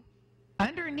review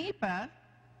under NEPA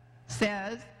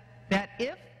says that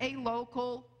if a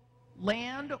local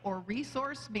land or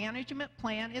resource management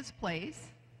plan is placed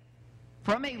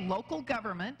from a local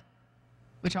government,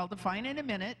 which I'll define in a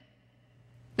minute,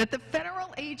 that the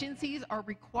federal agencies are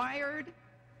required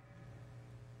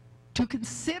to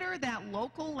consider that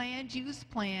local land use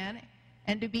plan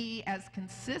and to be as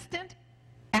consistent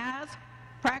as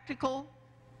practical,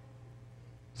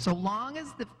 so long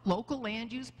as the local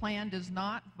land use plan does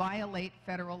not violate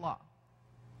federal law.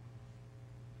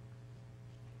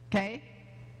 Okay?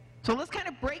 So let's kind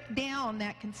of break down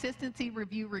that consistency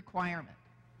review requirement.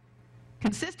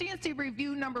 Consistency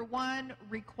review number 1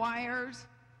 requires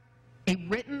a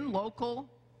written local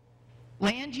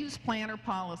land use plan or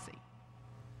policy.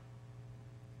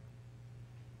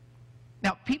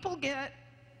 Now, people get,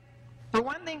 for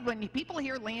one thing, when people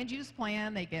hear land use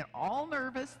plan, they get all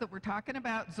nervous that we're talking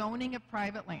about zoning of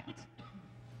private lands.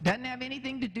 Doesn't have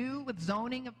anything to do with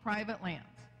zoning of private lands.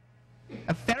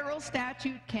 A federal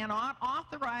statute cannot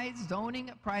authorize zoning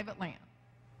of private land.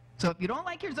 So if you don't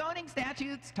like your zoning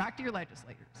statutes, talk to your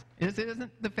legislators. This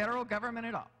isn't the federal government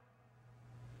at all.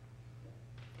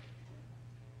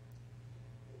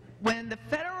 when the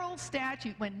federal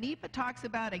statute, when NEPA talks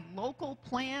about a local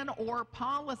plan or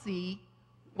policy,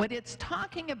 what it's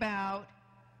talking about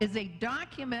is a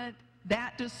document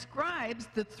that describes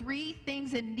the three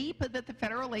things in NEPA that the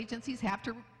federal agencies have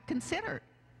to consider.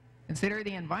 Consider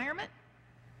the environment,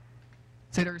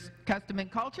 consider custom and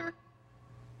culture,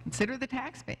 consider the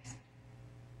tax base.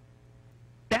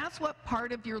 That's what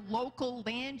part of your local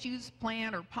land use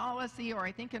plan or policy, or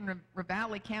I think in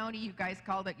Ravalli County you guys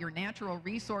called it your natural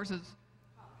resources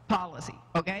policy,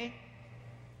 okay?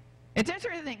 It's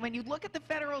interesting, when you look at the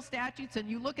federal statutes and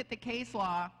you look at the case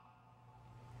law,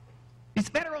 these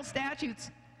federal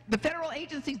statutes, the federal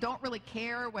agencies don't really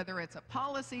care whether it's a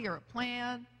policy or a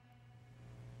plan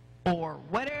or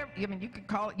whatever. I mean, you can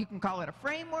call it a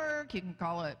framework, you can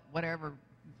call it whatever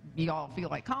you all feel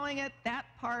like calling it. That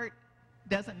part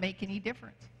doesn't make any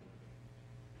difference.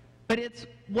 But it's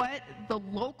what the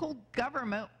local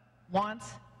government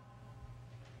wants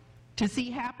to see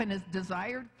happen as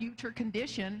desired future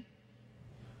condition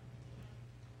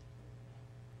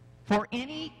for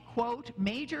any, quote,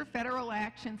 major federal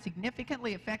action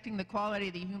significantly affecting the quality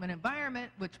of the human environment,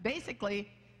 which basically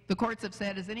the courts have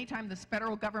said is anytime the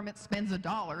federal government spends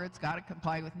 $1, it's got to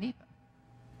comply with NEPA.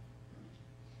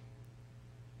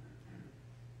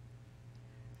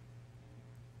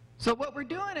 So what we're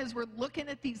doing is we're looking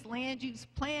at these land use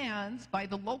plans by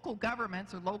the local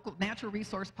governments or local natural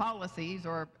resource policies,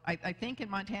 or I think in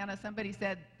Montana somebody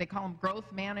said they call them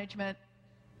growth management,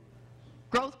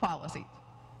 growth policies.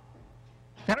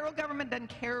 Federal government doesn't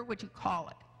care what you call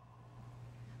it.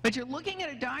 But you're looking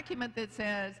at a document that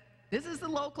says, this is the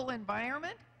local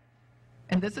environment,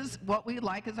 and this is what we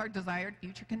like as our desired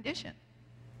future condition.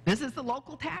 This is the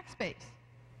local tax base.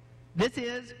 This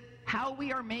is how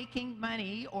we are making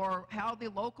money, or how the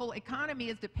local economy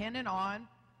is dependent on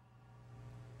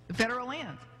the federal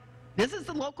lands. This is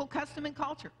the local custom and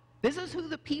culture. This is who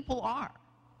the people are.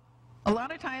 A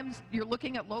lot of times you're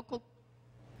looking at local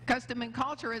custom and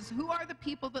culture as who are the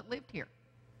people that lived here.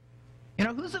 You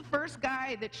know, who's the first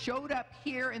guy that showed up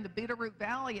here in the Bitterroot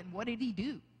Valley and what did he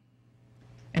do?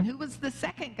 And who was the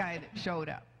second guy that showed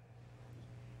up?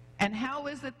 And how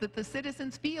is it that the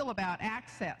citizens feel about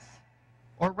access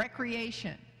or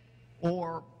recreation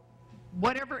or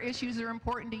whatever issues are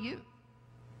important to you?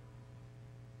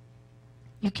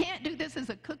 You can't do this as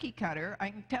a cookie cutter.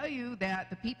 I can tell you that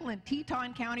the people in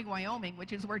Teton County, Wyoming,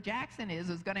 which is where Jackson is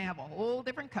going to have a whole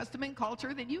different custom and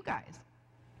culture than you guys.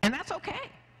 And that's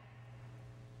okay.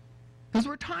 Because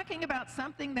we're talking about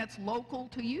something that's local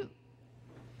to you.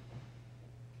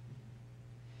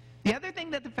 The other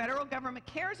thing that the federal government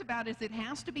cares about is it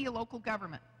has to be a local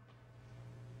government.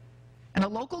 And a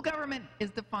local government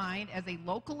is defined as a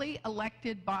locally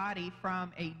elected body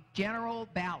from a general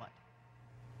ballot.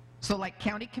 So like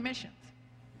county commissions,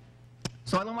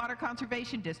 soil and water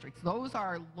conservation districts, those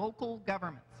are local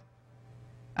governments.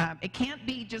 It can't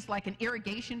be just like an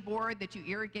irrigation board that you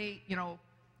irrigate, you know,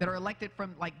 that are elected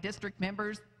from like district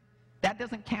members. That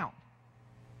doesn't count.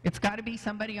 It's got to be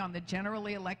somebody on the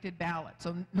generally elected ballot.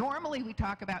 So normally we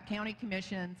talk about county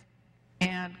commissions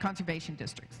and conservation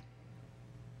districts.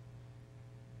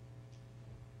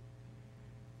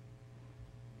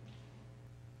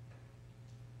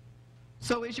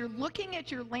 So as you're looking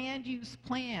at your land use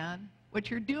plan, what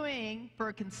you're doing for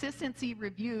a consistency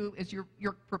review is your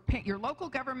local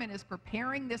government is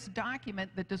preparing this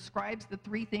document that describes the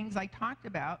three things I talked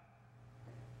about.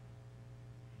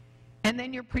 And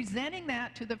then you're presenting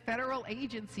that to the federal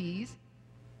agencies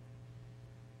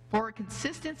for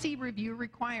consistency review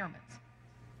requirements.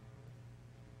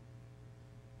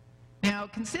 Now,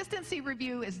 consistency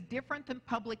review is different than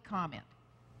public comment.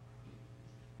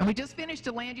 And we just finished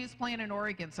a land use plan in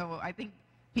Oregon, so I think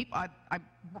people, I'm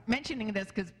mentioning this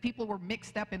because people were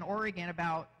mixed up in Oregon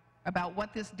about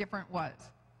what this different was.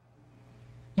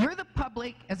 You're the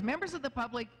public, as members of the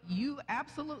public, you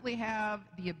absolutely have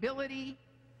the ability,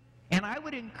 and I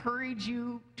would encourage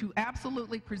you to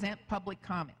absolutely present public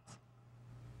comments.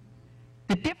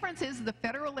 The difference is the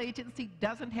federal agency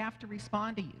doesn't have to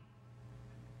respond to you.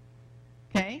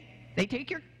 Okay? They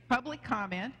take your public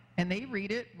comment and they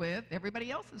read it with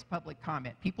everybody else's public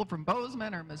comment. People from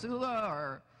Bozeman or Missoula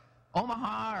or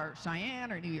Omaha or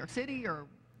Cheyenne or New York City or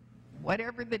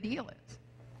whatever the deal is.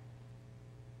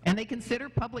 And they consider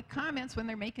public comments when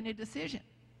they're making a decision.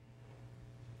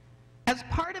 As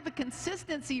part of a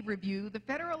consistency review, the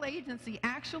federal agency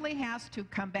actually has to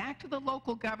come back to the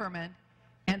local government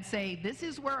and say, this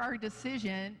is where our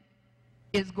decision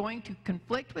is going to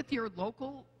conflict with your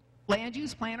local land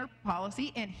use plan or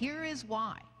policy, and here is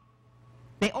why.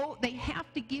 They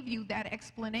have to give you that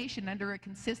explanation under a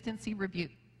consistency review.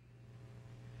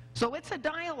 So it's a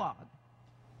dialogue.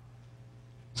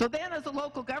 So then as a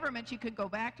local government, you could go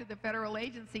back to the federal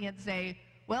agency and say,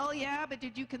 well, yeah, but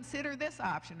did you consider this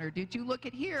option? Or did you look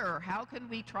at here? Or how can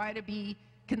we try to be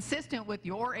consistent with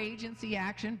your agency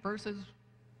action versus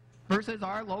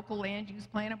our local land use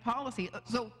plan and policy?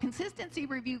 So consistency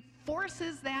review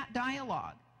forces that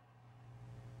dialogue.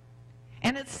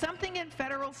 And it's something in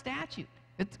federal statute.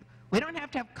 We don't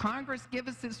have to have Congress give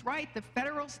us this right. The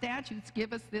federal statutes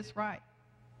give us this right.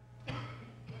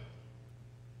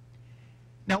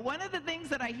 Now, one of the things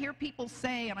that I hear people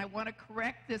say, and I want to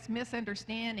correct this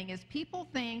misunderstanding, is people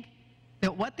think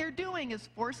that what they're doing is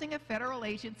forcing a federal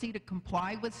agency to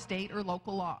comply with state or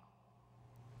local law.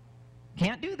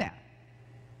 Can't do that.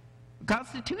 The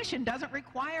Constitution doesn't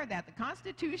require that. The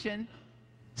Constitution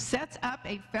sets up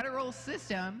a federal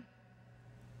system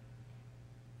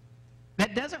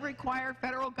that doesn't require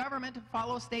federal government to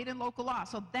follow state and local law.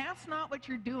 So that's not what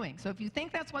you're doing. So if you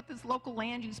think that's what this local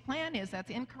land use plan is,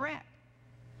 that's incorrect.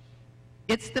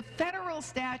 It's the federal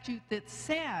statute that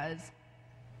says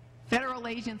federal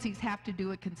agencies have to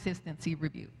do a consistency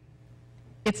review.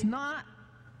 It's not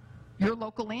your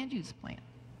local land use plan.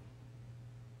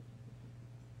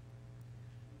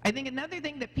 I think another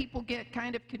thing that people get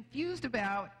kind of confused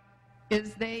about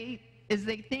is they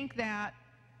think that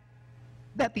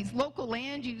these local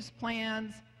land use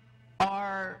plans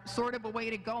are sort of a way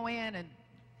to go in and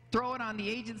throw it on the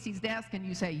agency's desk and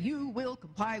you say, you will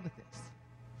comply with this.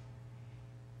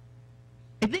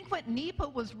 I think what NEPA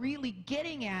was really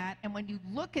getting at, and when you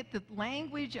look at the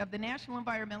language of the National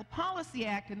Environmental Policy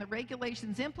Act and the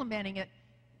regulations implementing it,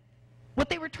 what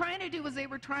they were trying to do was they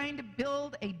were trying to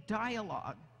build a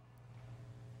dialogue.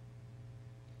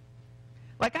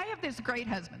 Like, I have this great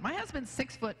husband. My husband's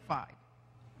 6'5".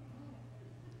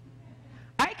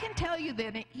 I can tell you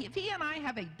that if he and I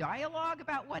have a dialogue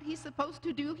about what he's supposed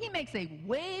to do, he makes a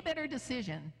way better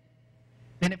decision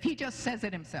than if he just says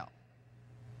it himself.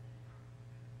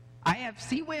 I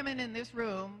see women in this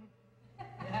room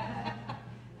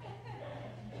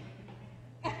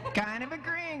kind of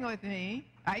agreeing with me.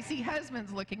 I see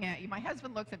husbands looking at you. My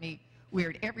husband looks at me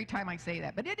weird every time I say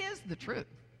that, but it is the truth.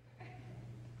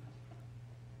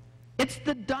 It's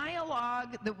the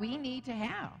dialogue that we need to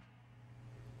have.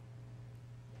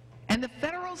 And the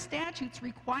federal statutes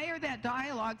require that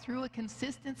dialogue through a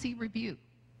consistency review.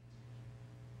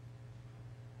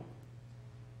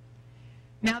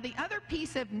 Now, the other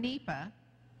piece of NEPA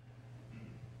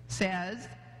says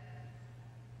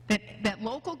that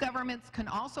local governments can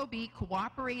also be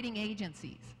cooperating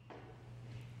agencies.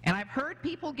 And I've heard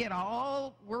people get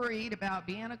all worried about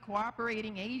being a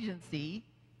cooperating agency,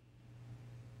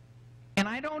 and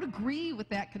I don't agree with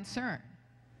that concern.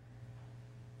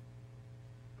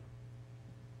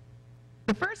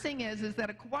 The first thing is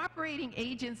that a cooperating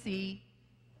agency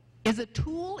is a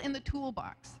tool in the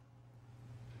toolbox.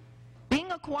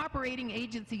 Being a cooperating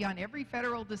agency on every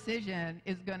federal decision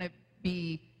is going to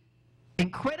be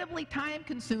incredibly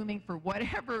time-consuming for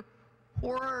whatever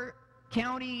poor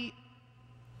county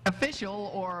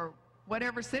official or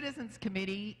whatever citizens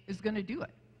committee is going to do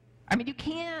it. I mean, you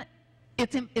can't,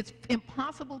 it's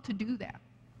impossible to do that.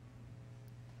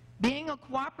 Being a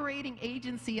cooperating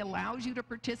agency allows you to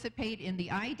participate in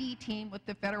the ID team with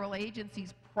the federal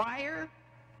agencies prior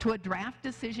to a draft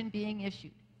decision being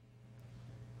issued.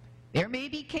 There may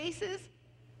be cases,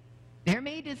 there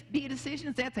may be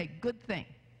decisions, that's a good thing.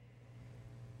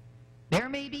 There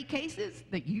may be cases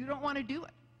that you don't want to do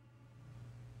it.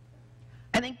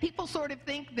 I think people sort of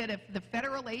think that if the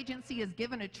federal agency is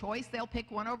given a choice, they'll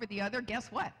pick one over the other. Guess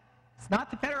what? It's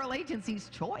not the federal agency's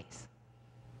choice.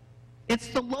 It's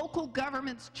the local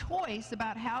government's choice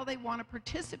about how they want to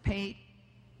participate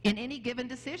in any given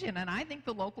decision. And I think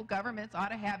the local governments ought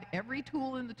to have every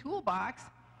tool in the toolbox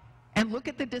and look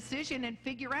at the decision and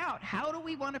figure out, how do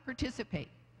we want to participate?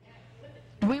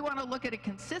 Do we want to look at a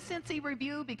consistency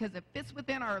review because it fits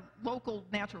within our local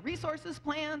natural resources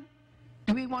plan?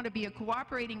 Do we want to be a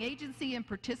cooperating agency and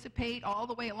participate all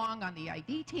the way along on the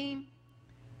ID team?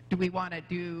 Do we want to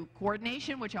do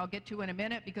coordination, which I'll get to in a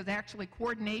minute, because actually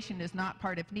coordination is not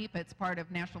part of NEPA, it's part of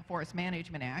National Forest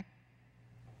Management Act.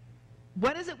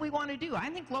 What is it we want to do? I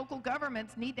think local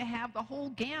governments need to have the whole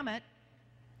gamut,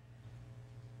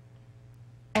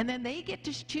 and then they get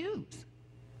to choose.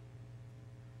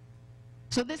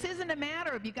 So this isn't a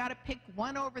matter of you got to pick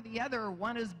one over the other or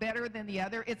one is better than the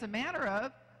other. It's a matter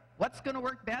of what's going to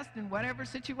work best in whatever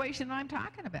situation I'm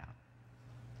talking about.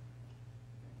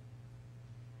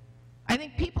 I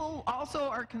think people also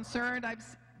are concerned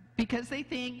because they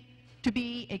think to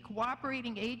be a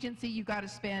cooperating agency, you've got to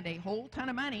spend a whole ton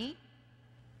of money,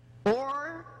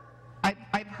 or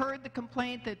I've heard the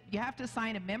complaint that you have to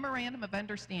sign a memorandum of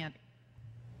understanding.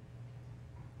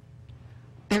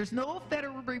 There's no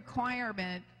federal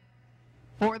requirement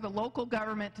for the local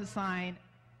government to sign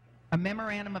a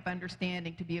memorandum of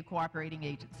understanding to be a cooperating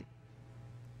agency.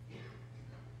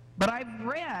 But I've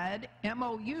read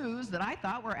MOUs that I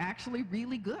thought were actually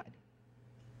really good,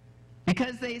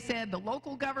 because they said the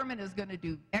local government is going to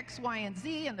do X, Y, and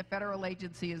Z, and the federal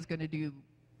agency is going to do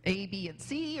A, B, and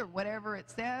C, or whatever it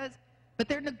says. But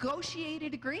they're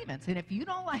negotiated agreements, and if you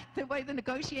don't like the way the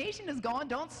negotiation is going,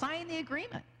 don't sign the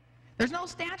agreement. There's no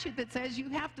statute that says you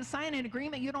have to sign an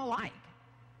agreement you don't like.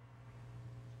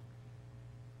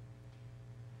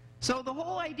 So the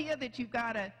whole idea that you've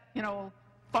got to,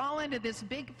 fall into this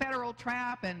big federal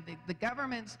trap, and the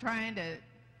government's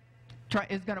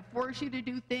is going to force you to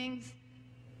do things.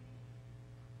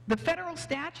 The federal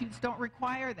statutes don't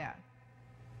require that.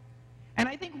 And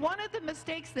I think one of the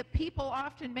mistakes that people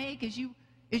often make is you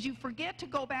forget to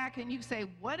go back and you say,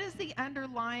 what is the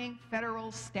underlying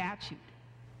federal statute?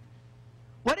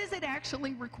 What does it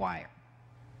actually require?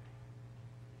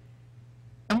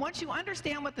 And once you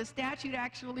understand what the statute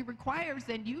actually requires,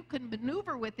 then you can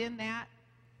maneuver within that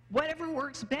whatever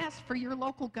works best for your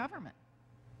local government.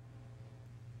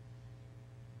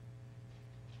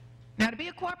 Now, to be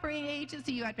a cooperating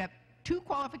agency, you have to have two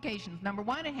qualifications. Number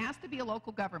one, it has to be a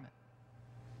local government.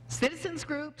 Citizens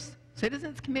groups,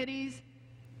 citizens committees,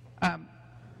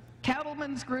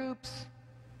 cattlemen's groups,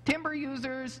 timber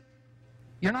users,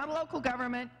 you're not a local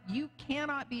government, you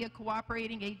cannot be a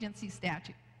cooperating agency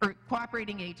statute, or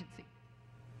cooperating agency.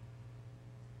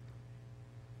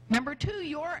 Number two,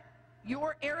 your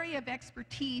area of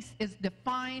expertise is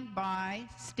defined by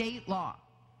state law,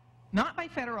 not by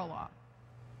federal law.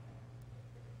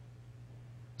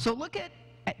 So look at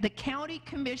the county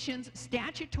commission's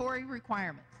statutory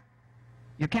requirements.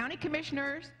 Your county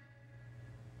commissioners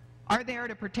are there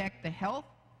to protect the health,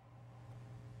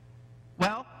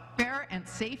 welfare, and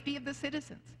safety of the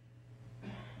citizens.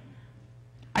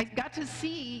 I got to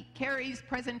see Carrie's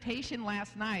presentation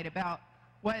last night about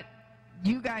what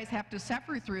you guys have to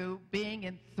suffer through being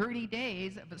in 30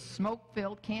 days of a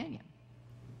smoke-filled canyon.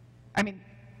 I mean,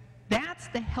 that's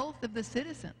the health of the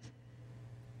citizens.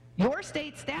 Your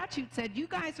state statute said you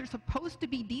guys are supposed to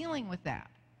be dealing with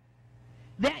that.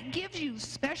 That gives you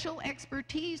special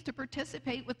expertise to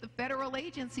participate with the federal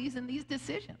agencies in these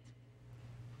decisions.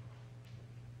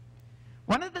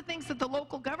 One of the things that the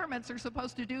local governments are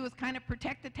supposed to do is kind of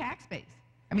protect the tax base.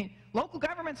 I mean, local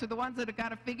governments are the ones that have got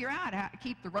to figure out how to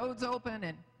keep the roads open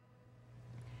and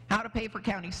how to pay for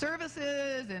county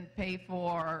services and pay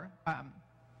for,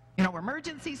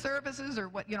 emergency services, or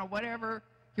whatever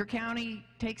your county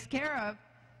takes care of.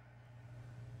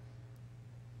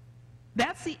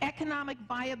 That's the economic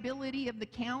viability of the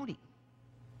county.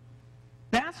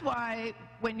 That's why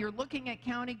when you're looking at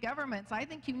county governments, I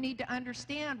think you need to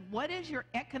understand what is your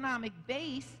economic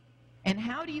base and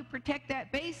how do you protect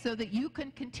that base so that you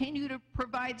can continue to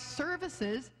provide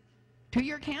services to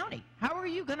your county. How are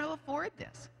you going to afford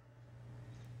this?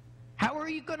 How are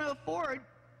you going to afford,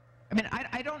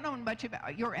 I don't know much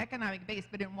about your economic base,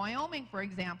 but in Wyoming, for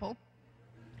example,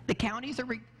 the counties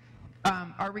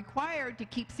are required to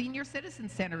keep senior citizen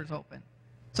centers open.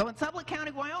 So in Sublette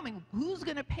County, Wyoming, who's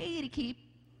going to pay to keep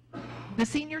the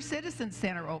senior citizen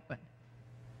center open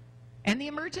and the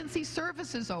emergency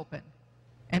services open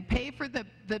and pay for the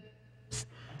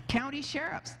county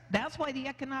sheriffs? That's why the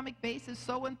economic base is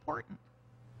so important.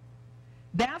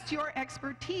 That's your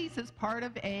expertise as part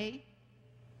of a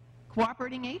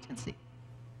cooperating agency.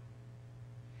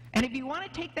 And if you want to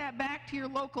take that back to your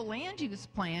local land use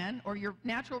plan or your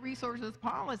natural resources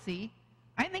policy,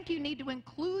 I think you need to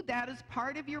include that as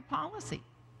part of your policy.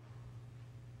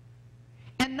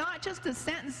 And not just a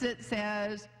sentence that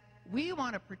says, we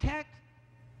want to protect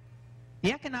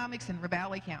the economics in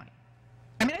Ravalli County.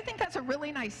 I think that's a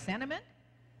really nice sentiment.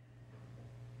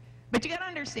 But you got to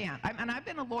understand, I've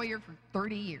been a lawyer for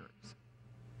 30 years.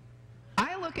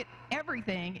 I look at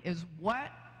everything as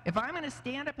if I'm going to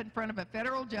stand up in front of a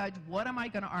federal judge, what am I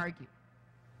going to argue?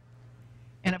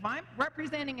 And if I'm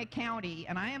representing a county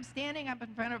and I am standing up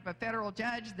in front of a federal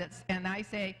judge and I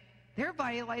say, they're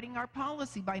violating our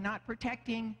policy by not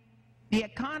protecting the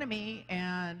economy,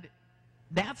 and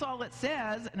that's all it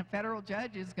says, and a federal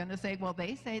judge is going to say, well,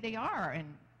 they say they are,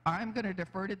 and I'm going to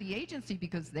defer to the agency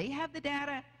because they have the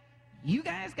data, you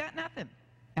guys got nothing,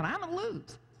 and I'm going to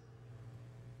lose.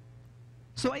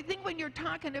 So I think when you're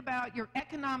talking about your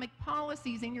economic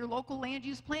policies in your local land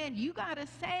use plan, you got to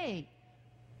say,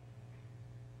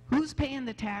 who's paying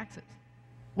the taxes?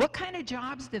 What kind of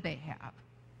jobs do they have?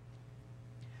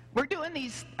 We're doing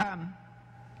these,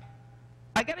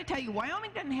 I I got to tell you, Wyoming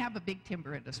doesn't have a big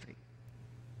timber industry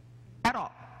at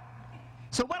all.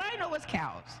 So what I know is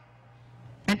cows.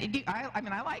 And I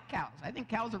mean, I like cows. I think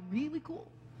cows are really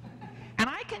cool. And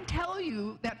I can tell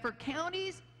you that for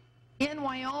counties in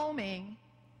Wyoming,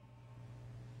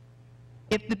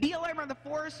 if the BLM or the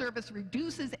Forest Service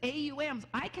reduces AUMs,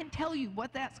 I can tell you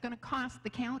what that's going to cost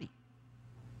the county.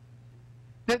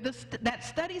 That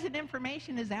studies and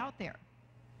information is out there.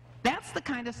 That's the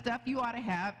kind of stuff you ought to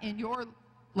have in your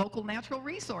local natural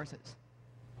resources.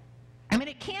 I mean,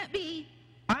 it can't be,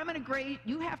 I'm going to graze,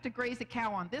 you have to graze a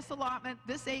cow on this allotment,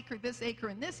 this acre,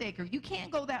 and this acre. You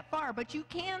can't go that far, but you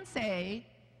can say,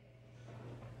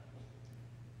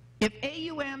 if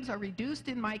AUMs are reduced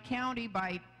in my county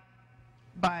by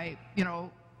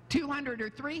 200 or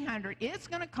 300, it's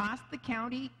going to cost the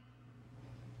county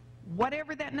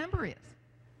whatever that number is.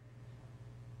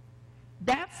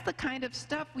 That's the kind of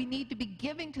stuff we need to be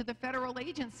giving to the federal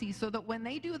agencies so that when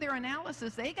they do their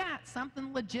analysis, they got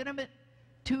something legitimate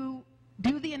to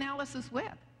do the analysis with.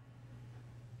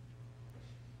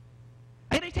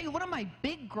 I gotta tell you, one of my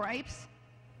big gripes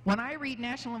when I read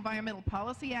National Environmental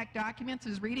Policy Act documents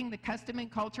is reading the Custom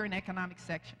and Culture and Economics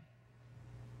section.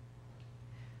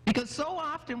 Because so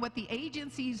often what the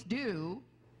agencies do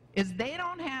is they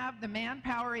don't have the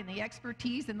manpower and the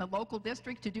expertise in the local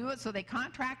district to do it, so they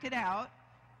contract it out.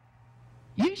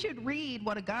 You should read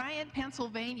what a guy in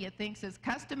Pennsylvania thinks is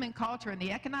custom and culture in the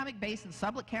economic base in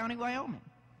Sublette County, Wyoming.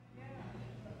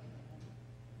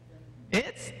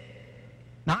 It's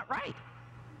not right.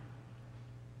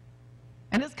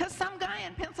 And it's because some guy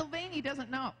in Pennsylvania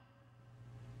doesn't know.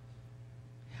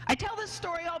 I tell this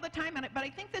story all the time, but I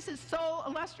think this is so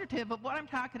illustrative of what I'm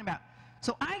talking about.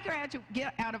 So I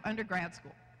get out of undergrad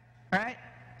school, all right?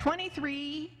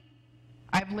 23,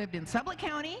 I've lived in Sublette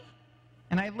County,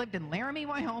 and I've lived in Laramie,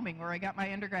 Wyoming, where I got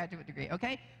my undergraduate degree,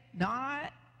 okay?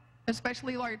 Not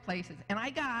especially large places. And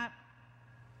I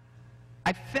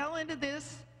fell into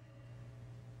this.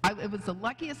 It was the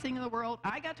luckiest thing in the world.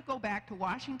 I got to go back to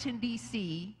Washington,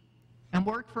 D.C., and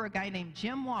work for a guy named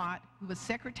Jim Watt, who was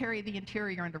Secretary of the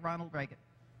Interior under Ronald Reagan.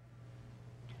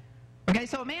 Okay,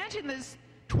 so imagine this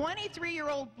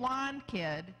 23-year-old blonde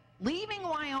kid leaving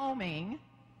Wyoming,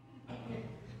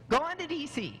 going to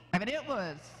D.C. I mean, it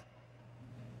was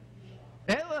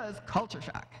culture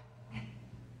shock.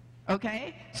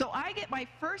 Okay? So I get my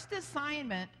first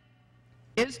assignment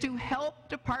is to help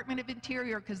Department of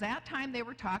Interior, because that time they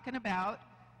were talking about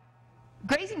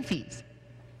grazing fees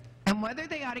and whether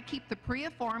they ought to keep the PREA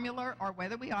formula or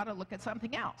whether we ought to look at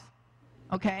something else.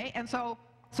 Okay? And so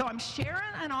I'm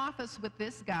sharing an office with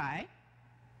this guy.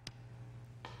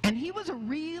 And he was a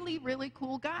really, really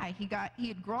cool guy. He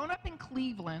had grown up in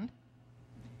Cleveland,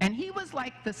 and he was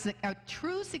like a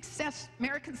true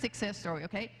American success story,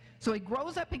 okay? So he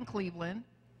grows up in Cleveland,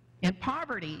 in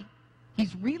poverty.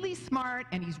 He's really smart,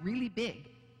 and he's really big.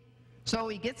 So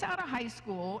he gets out of high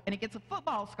school, and he gets a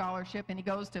football scholarship, and he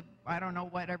goes to, I don't know,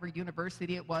 whatever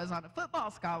university it was on a football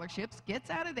scholarship,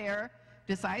 gets out of there,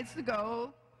 decides to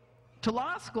go to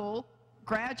law school,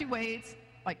 graduates,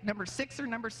 like number 6 or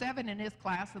number 7 in his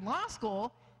class in law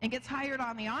school, and gets hired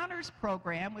on the honors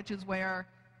program, which is where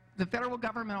the federal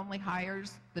government only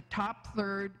hires the top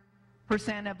 3%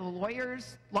 of the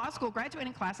lawyers' law school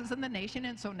graduating classes in the nation.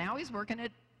 And so now he's working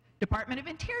at Department of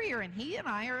Interior, and he and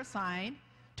I are assigned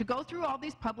to go through all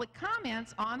these public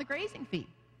comments on the grazing fee.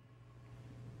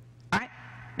 All right?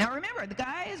 Now remember, the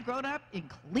guy has grown up in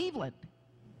Cleveland,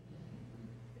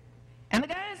 and the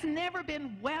guy has never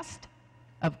been west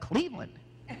of Cleveland.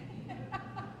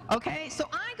 Okay, so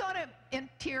I go to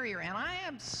Interior, and I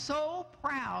am so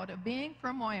proud of being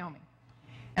from Wyoming.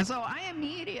 And so I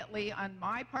immediately, on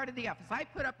my part of the office, I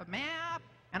put up a map,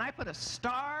 and I put a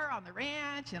star on the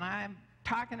ranch, and I'm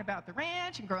talking about the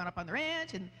ranch and growing up on the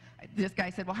ranch. And this guy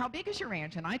said, well, how big is your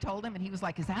ranch? And I told him, and he was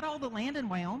like, is that all the land in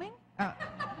Wyoming?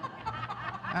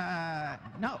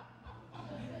 No.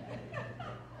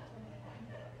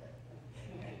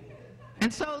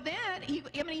 And so then,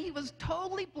 he was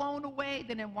totally blown away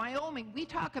that in Wyoming, we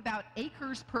talk about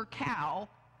acres per cow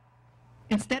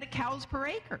instead of cows per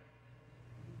acre.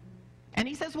 And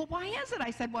he says, well, why is it?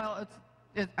 I said, well,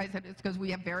 it's because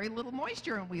we have very little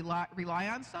moisture and we rely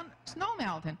on snow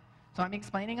melt. And so I'm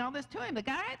explaining all this to him. The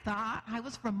guy thought I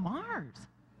was from Mars.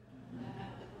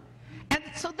 And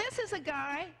so this is a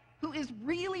guy who is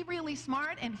really, really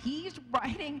smart, and he's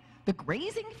writing the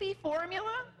grazing fee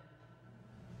formula.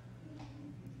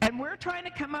 And we're trying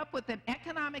to come up with an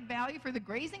economic value for the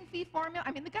grazing fee formula.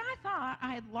 I mean, the guy thought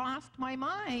I had lost my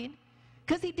mind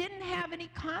because he didn't have any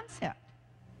concept.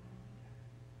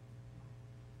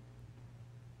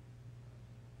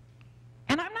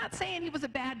 And I'm not saying he was a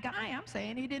bad guy. I'm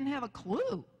saying he didn't have a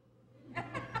clue.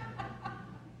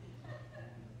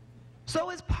 So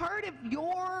as part of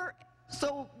your,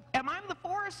 I'm the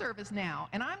Forest Service now,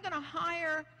 and I'm going to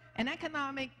hire an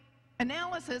economic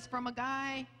analysis from a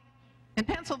guy in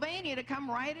Pennsylvania to come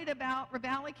write it about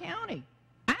Ravalli County.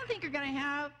 I think you're going to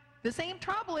have the same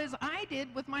trouble as I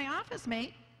did with my office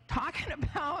mate talking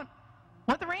about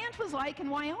what the ranch was like in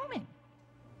Wyoming.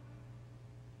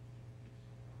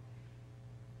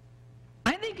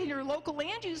 I think in your local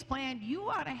land use plan, you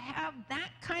ought to have that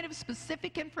kind of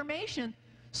specific information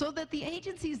so that the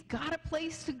agency's got a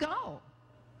place to go.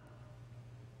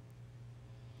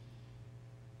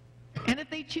 And if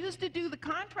they choose to do the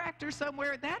contractor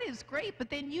somewhere, that is great, but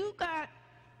then you got,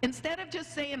 instead of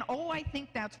just saying, oh, I think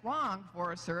that's wrong,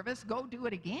 Forest Service, go do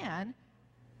it again,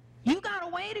 you got a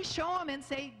way to show them and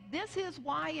say, this is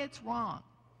why it's wrong.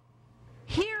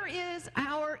 Here is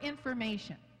our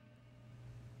information.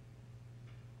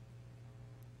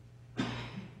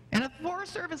 And if the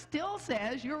Forest Service still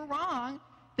says you're wrong,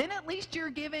 then at least you're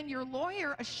giving your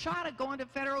lawyer a shot at going to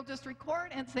federal district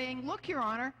court and saying, look, Your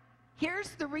Honor,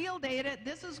 here's the real data,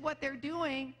 this is what they're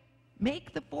doing,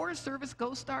 make the Forest Service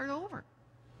go start over.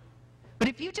 But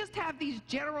if you just have these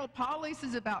general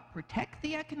policies about protect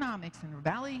the economics in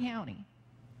Ravalli County,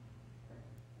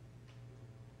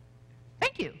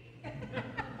 thank you.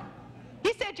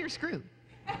 He said you're screwed.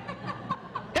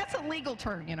 That's a legal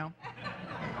term, you know.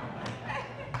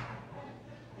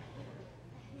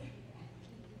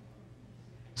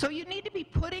 So you need to be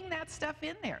putting that stuff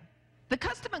in there. The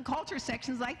custom and culture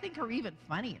sections, I think, are even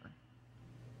funnier.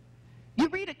 You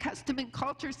read a custom and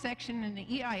culture section in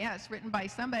the EIS written by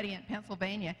somebody in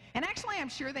Pennsylvania, and actually I'm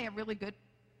sure they have really good,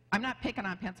 I'm not picking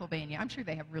on Pennsylvania, I'm sure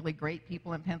they have really great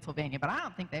people in Pennsylvania, but I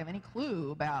don't think they have any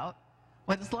clue about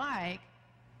what it's like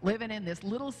living in this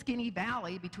little skinny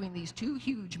valley between these two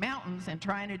huge mountains and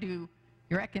trying to do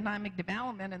your economic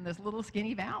development in this little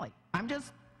skinny valley. I'm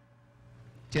just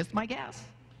my guess.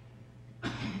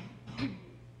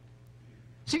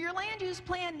 So your land use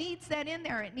plan needs that in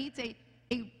there. It needs a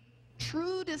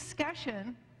true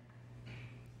discussion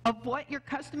of what your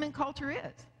custom and culture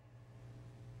is.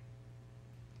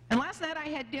 And last night I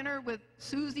had dinner with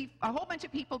Susie, a whole bunch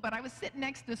of people, but I was sitting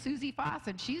next to Susie Foss,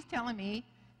 and she's telling me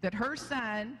that her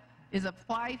son is a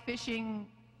fly fishing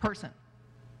person.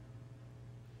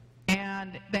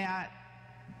 And that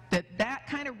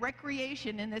kind of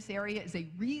recreation in this area is a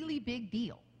really big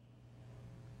deal.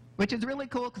 Which is really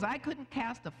cool because I couldn't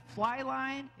cast a fly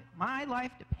line if my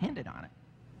life depended on it.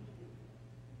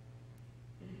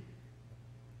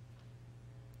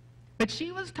 But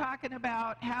she was talking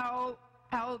about how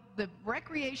the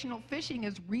recreational fishing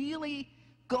is really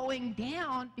going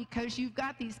down because you've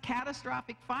got these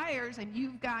catastrophic fires and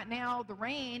you've got now the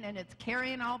rain and it's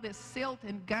carrying all this silt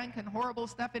and gunk and horrible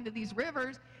stuff into these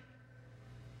rivers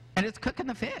and it's cooking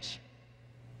the fish.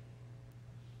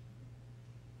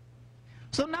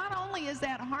 So not only is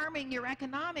that harming your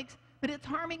economics, but it's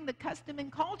harming the custom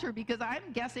and culture because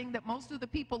I'm guessing that most of the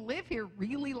people live here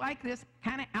really like this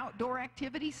kind of outdoor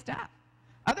activity stuff.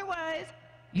 Otherwise,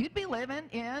 you'd be living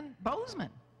in Bozeman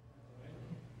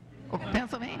or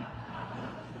Pennsylvania.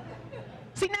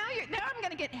 See, now I'm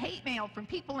going to get hate mail from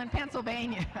people in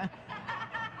Pennsylvania.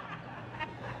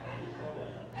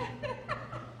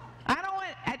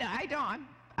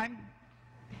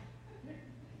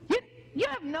 You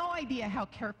have no idea how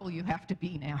careful you have to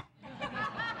be now.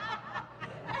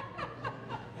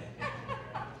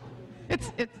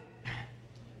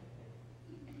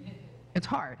 It's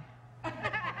hard.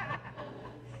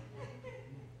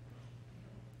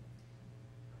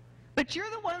 But you're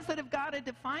the ones that have got to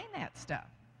define that stuff.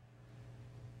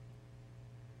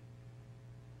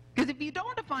 Because if you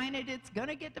don't define it, it's going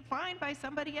to get defined by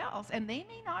somebody else, and they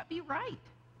may not be right.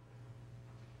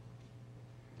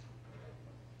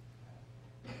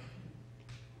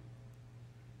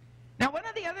 Now, one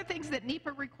of the other things that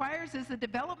NEPA requires is the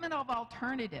development of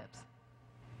alternatives.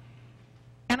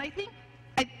 And I think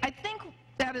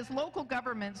that as local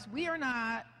governments, we are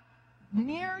not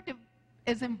near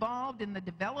as involved in the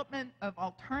development of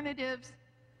alternatives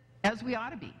as we ought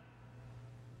to be.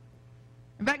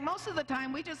 In fact, most of the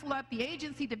time, we just let the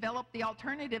agency develop the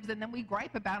alternatives and then we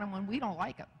gripe about them when we don't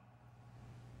like them.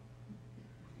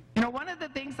 You know, one of the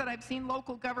things that I've seen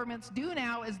local governments do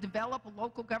now is develop a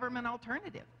local government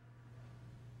alternative.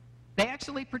 They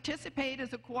actually participate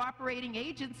as a cooperating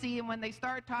agency, and when they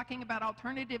start talking about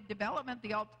alternative development,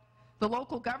 the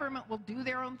local government will do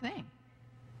their own thing.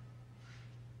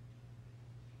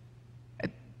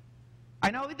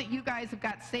 I know that you guys have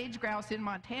got sage grouse in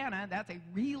Montana. That's a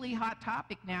really hot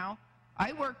topic now.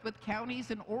 I worked with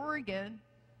counties in Oregon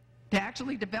to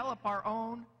actually develop our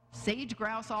own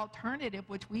sage-grouse alternative,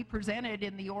 which we presented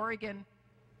in the Oregon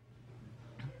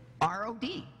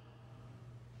ROD,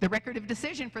 the Record of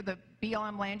Decision for the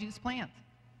BLM land use plans.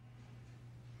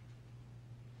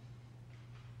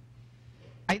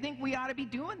 I think we ought to be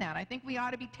doing that. I think we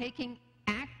ought to be taking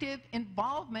active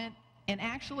involvement in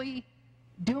actually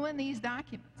doing these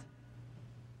documents.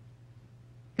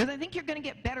 Because I think you're going to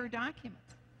get better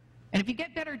documents. And if you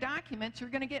get better documents, you're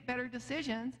going to get better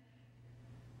decisions.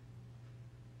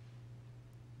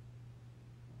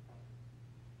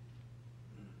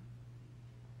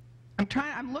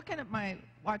 I'm looking at my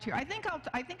watch here. I think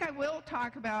I will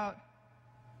talk about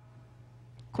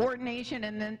coordination,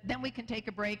 and then we can take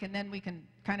a break, and then we can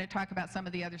kind of talk about some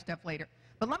of the other stuff later.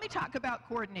 But let me talk about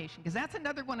coordination, because that's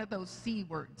another one of those C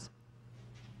words.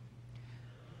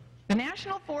 The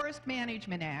National Forest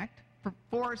Management Act for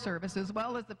Forest Service, as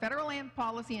well as the Federal Land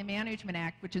Policy and Management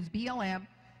Act, which is BLM,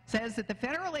 says that the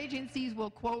federal agencies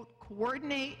will, quote,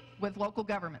 coordinate with local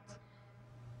governments.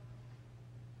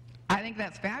 I think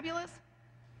that's fabulous.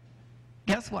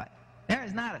 Guess what? There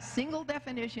is not a single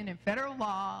definition in federal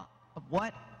law of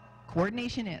what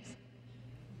coordination is.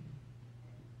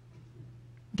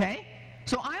 Okay?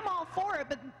 So I'm all for it,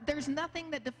 but there's nothing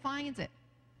that defines it.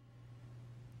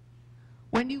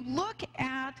 When you look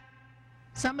at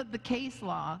some of the case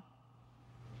law,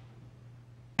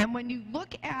 and when you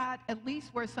look at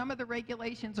least where some of the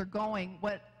regulations are going,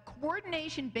 what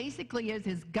coordination basically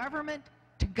is government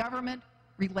to government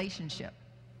relationship.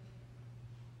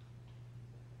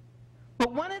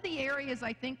 But one of the areas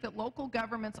I think that local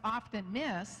governments often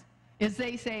miss is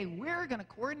they say, we're going to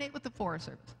coordinate with the Forest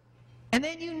Service. And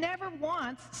then you never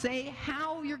once say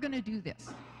how you're going to do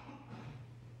this.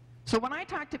 So when I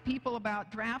talk to people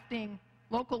about drafting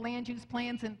local land use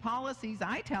plans and policies,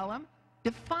 I tell them,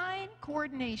 define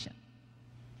coordination.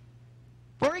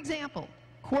 For example,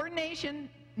 coordination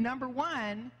number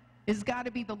one has got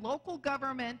to be the local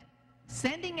government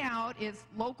sending out its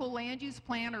local land use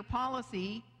plan or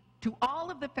policy to all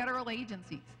of the federal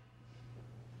agencies.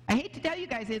 I hate to tell you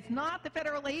guys, it's not the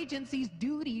federal agency's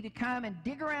duty to come and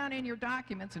dig around in your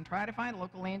documents and try to find a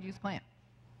local land use plan.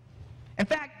 In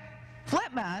fact,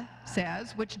 FLTMA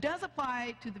says, which does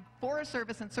apply to the Forest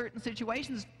Service in certain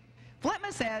situations,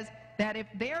 FLTMA says that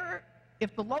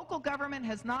if the local government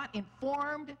has not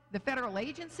informed the federal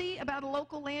agency about a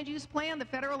local land use plan, the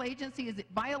federal agency is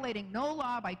violating no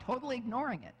law by totally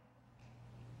ignoring it.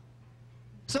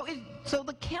 So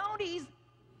the counties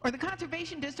or the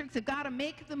conservation districts have got to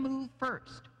make the move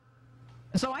first.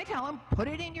 So I tell them, put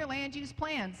it in your land use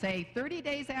plan. Say 30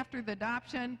 days after the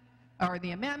adoption or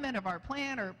the amendment of our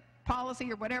plan or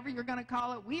policy or whatever you're going to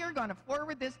call it, we are going to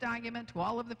forward this document to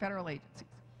all of the federal agencies.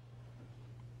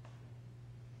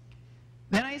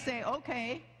 Then I say,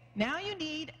 okay, now you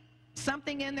need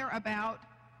something in there about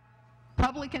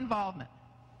public involvement.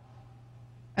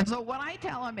 And so what I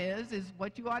tell them is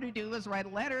what you ought to do is write a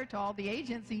letter to all the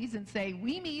agencies and say,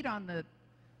 we meet on the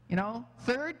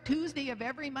third Tuesday of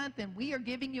every month, and we are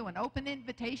giving you an open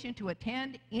invitation to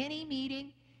attend any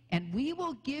meeting, and we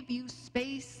will give you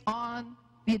space on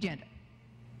the agenda.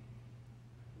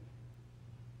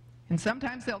 And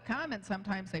sometimes they'll come, and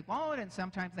sometimes they won't, and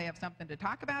sometimes they have something to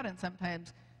talk about, and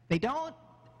sometimes they don't.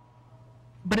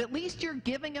 But at least you're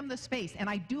giving them the space, and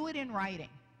I do it in writing.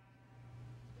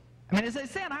 I mean, as I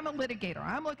said, I'm a litigator.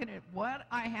 I'm looking at what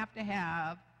I have to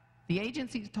have. The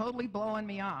agency's totally blowing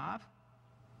me off.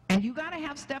 And you got to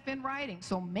have stuff in writing,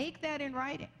 so make that in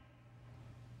writing.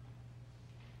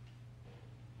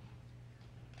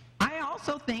 I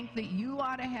also think that you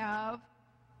ought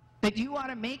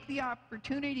to make the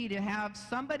opportunity to have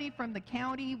somebody from the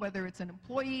county, whether it's an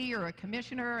employee or a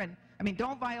commissioner, and I mean,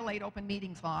 don't violate open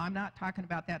meetings law. I'm not talking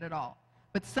about that at all.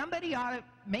 But somebody ought to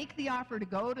make the offer to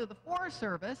go to the Forest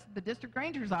Service, the district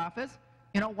ranger's office,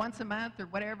 once a month or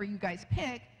whatever you guys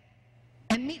pick,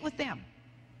 and meet with them.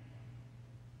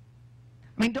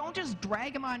 I mean, don't just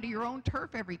drag them onto your own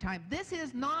turf every time. This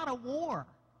is not a war.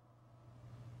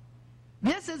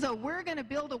 This is we're going to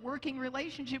build a working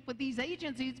relationship with these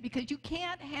agencies, because you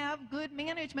can't have good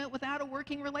management without a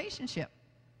working relationship.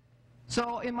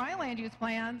 So in my land use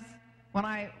plans, when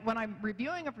I'm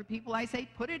reviewing it for people, I say,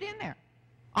 put it in there.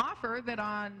 Offer that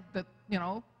on the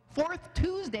fourth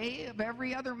Tuesday of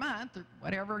every other month, or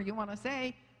whatever you want to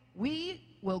say, we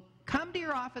will come to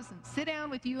your office and sit down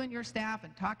with you and your staff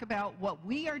and talk about what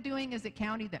we are doing as a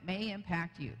county that may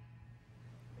impact you.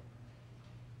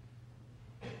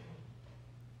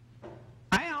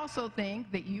 I also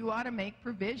think that you ought to make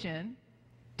provision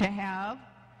to have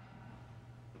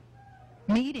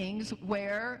meetings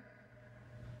where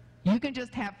You can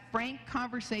just have frank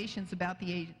conversations about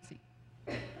the agency.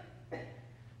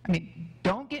 I mean,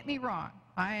 don't get me wrong.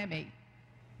 I am a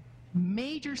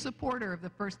major supporter of the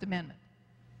First Amendment.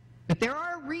 But there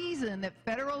are a reason that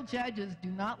federal judges do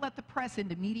not let the press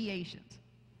into mediations.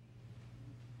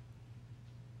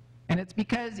 And it's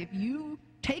because if you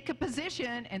take a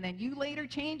position and then you later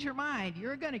change your mind,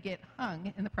 you're going to get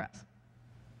hung in the press.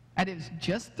 That is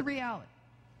just the reality.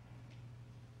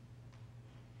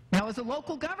 Now, as a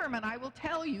local government, I will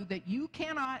tell you that you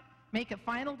cannot make a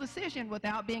final decision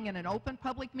without being in an open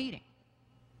public meeting.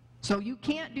 So you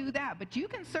can't do that, but you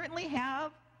can certainly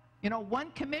have, you know,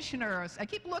 one commissioner. I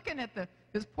keep looking at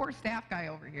this poor staff guy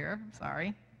over here. I'm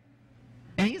sorry.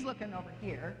 And he's looking over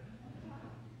here.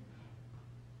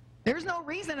 There's no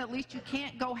reason at least you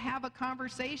can't go have a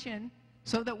conversation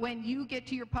so that when you get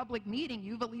to your public meeting,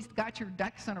 you've at least got your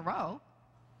ducks in a row.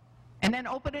 And then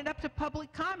open it up to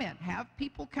public comment. Have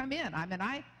people come in. I mean,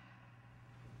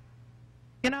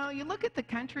 you know, you look at the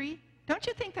country, don't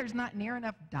you think there's not near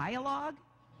enough dialogue?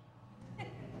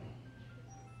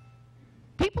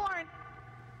 People aren't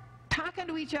talking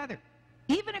to each other.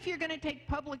 Even if you're going to take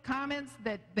public comments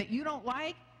that you don't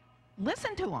like,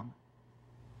 listen to them.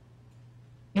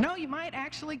 You know, you might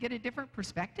actually get a different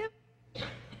perspective.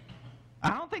 I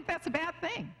don't think that's a bad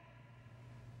thing.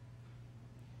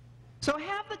 So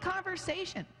have the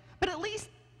conversation. But at least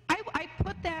I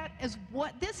put that as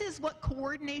this is what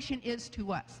coordination is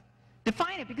to us.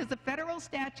 Define it, because the federal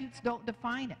statutes don't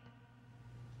define it.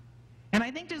 And I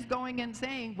think just going and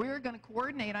saying, we're going to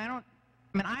coordinate,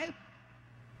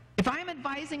 if I'm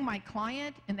advising my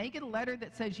client and they get a letter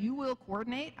that says you will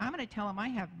coordinate, I'm going to tell them I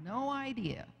have no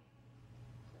idea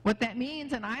what that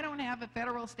means, and I don't have a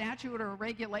federal statute or a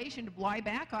regulation to lie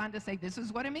back on to say this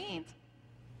is what it means.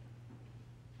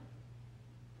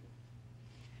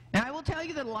 Now, I will tell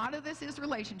you that a lot of this is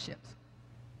relationships.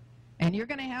 And you're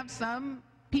going to have some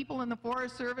people in the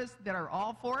Forest Service that are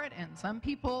all for it and some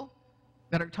people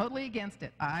that are totally against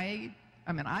it. I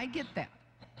get that.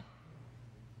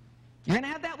 You're going to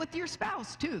have that with your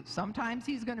spouse, too. Sometimes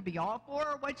he's going to be all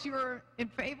for what you're in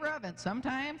favor of, and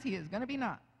sometimes he is going to be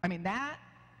not. I mean, that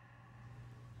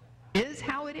is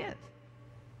how it is.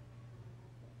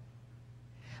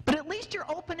 But at least you're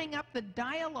opening up the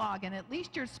dialogue, and at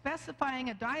least you're specifying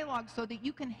a dialogue so that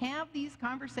you can have these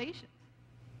conversations.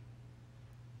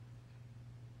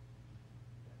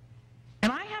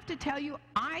 And I have to tell you,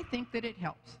 I think that it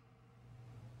helps.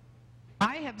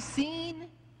 I have seen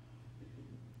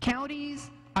counties,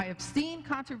 I have seen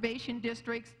conservation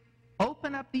districts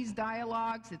open up these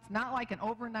dialogues. It's not like an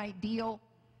overnight deal.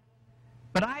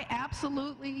 But I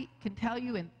absolutely can tell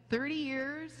you in 30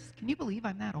 years, can you believe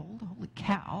I'm that old? Holy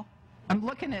cow. I'm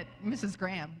looking at Mrs.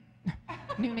 Graham.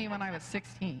 Knew me when I was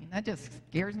 16. That just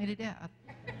scares me to death.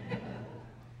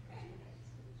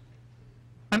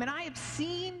 I mean, I have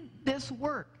seen this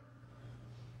work.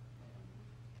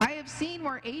 I have seen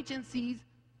where agencies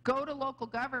go to local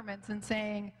governments and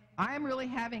saying, I'm really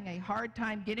having a hard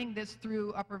time getting this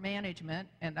through upper management,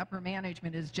 and upper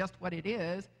management is just what it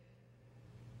is.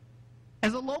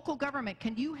 As a local government,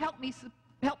 can you help me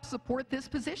help support this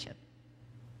position?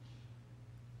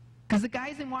 Because the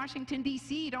guys in Washington,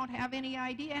 D.C. don't have any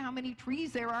idea how many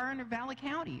trees there are in Valley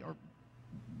County, or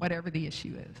whatever the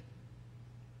issue is.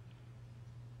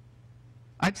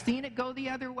 I've seen it go the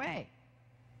other way,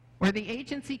 where the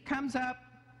agency comes up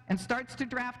and starts to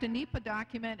draft a NEPA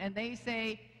document, and they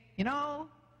say, you know,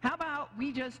 how about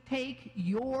we just take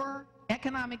your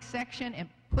economic section and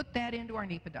put that into our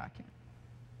NEPA document?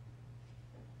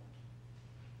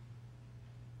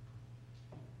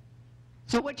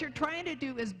 So what you're trying to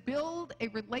do is build a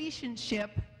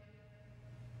relationship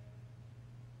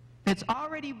that's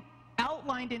already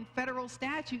outlined in federal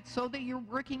statute so that you're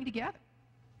working together.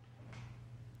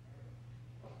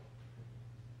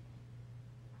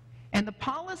 And the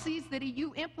policies that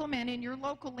you implement in your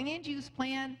local land use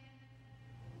plan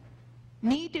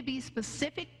need to be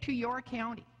specific to your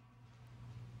county.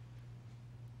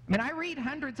 I mean, I read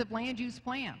hundreds of land use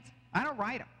plans. I don't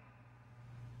write them.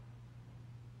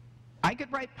 I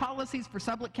could write policies for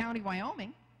Sublette County,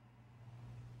 Wyoming,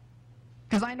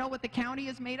 because I know what the county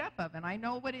is made up of and I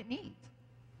know what it needs.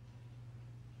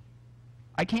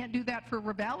 I can't do that for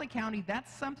Ravalli County.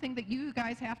 That's something that you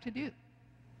guys have to do.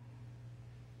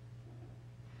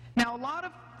 Now, a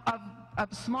lot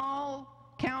of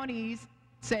small counties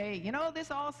say, you know,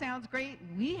 this all sounds great.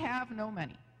 We have no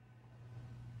money.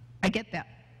 I get that.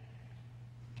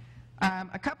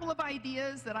 A couple of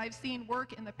ideas that I've seen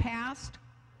work in the past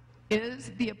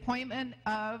is the appointment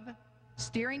of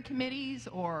steering committees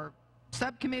or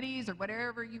subcommittees or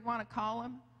whatever you want to call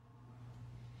them.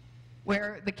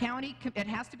 where the county, it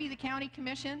has to be the county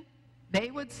commission,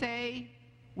 they would say,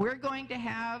 we're going to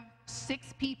have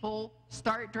 6 people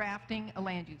start drafting a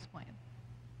land use plan.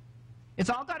 It's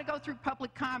all got to go through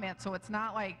public comment, so it's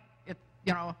not like,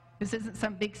 this isn't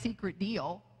some big secret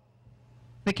deal.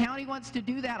 The county wants to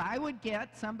do that. I would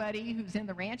get somebody who's in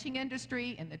the ranching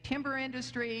industry, in the timber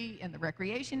industry, in the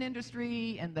recreation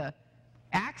industry, in the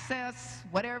access,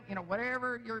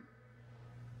 whatever your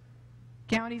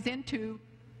county's into,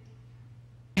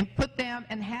 and put them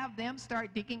and have them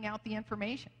start digging out the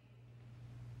information.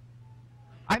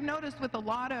 I've noticed with a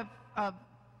lot of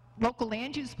local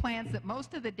land use plans that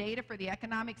most of the data for the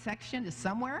economic section is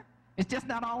somewhere. It's just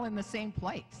not all in the same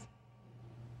place.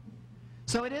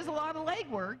 So it is a lot of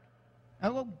legwork.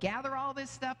 We'll gather all this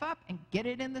stuff up and get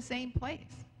it in the same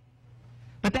place.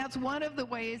 But that's one of the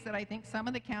ways that I think some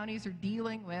of the counties are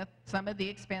dealing with some of the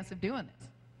expense of doing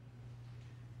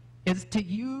this, is to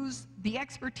use the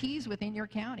expertise within your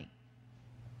county.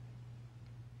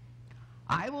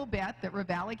 I will bet that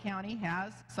Ravalli County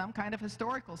has some kind of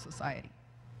historical society.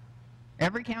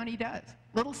 Every county does.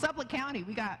 Little Sublette County,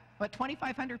 we got,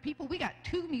 2,500 people? We got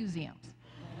 2 museums.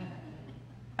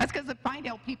 That's because the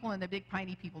Pinedale people and the Big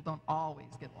Piney people don't always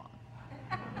get along.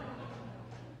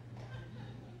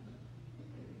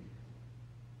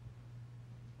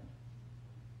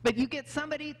 But you get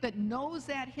somebody that knows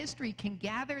that history, can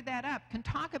gather that up, can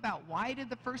talk about why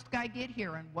did the first guy get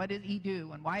here and what did he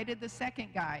do, and why did the second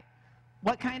guy,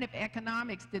 what kind of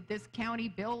economics did this county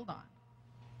build on?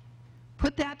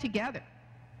 Put that together.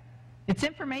 It's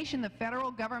information the federal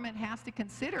government has to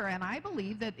consider, and I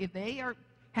believe that if they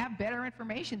have better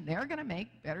information, they're going to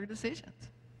make better decisions.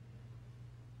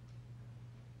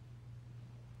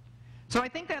 So I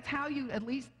think that's how you, at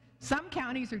least some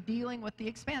counties are dealing with the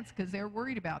expense because they're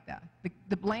worried about that.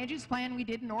 The land use plan we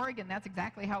did in Oregon, that's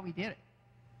exactly how we did it.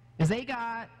 Is they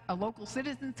got a local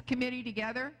citizens committee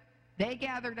together, they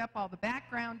gathered up all the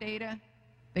background data,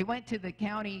 they went to the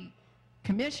county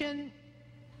commission,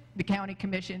 the county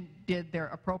commission did their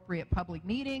appropriate public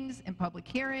meetings and public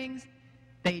hearings,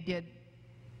 they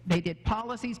did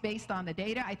policies based on the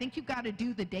data. I think you've got to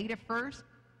do the data first,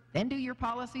 then do your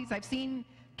policies. I've seen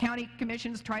county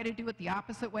commissions try to do it the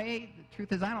opposite way. The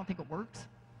truth is, I don't think it works.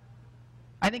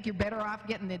 I think you're better off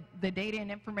getting the data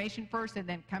and information first and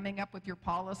then coming up with your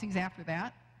policies after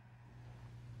that.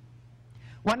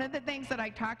 One of the things that I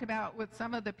talked about with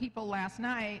some of the people last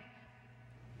night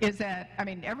is that,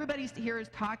 everybody here is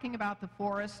talking about the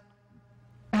forest,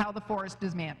 how the forest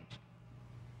is managed.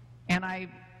 And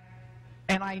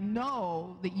I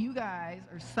know that you guys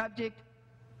are subject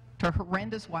to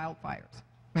horrendous wildfires.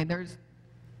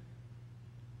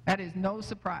 That is no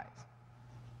surprise.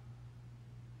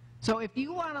 So if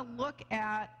you want to look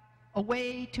at a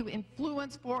way to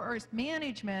influence forest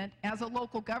management as a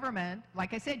local government,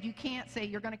 like I said, you can't say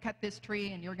you're going to cut this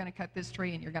tree and you're going to cut this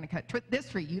tree and you're going to cut this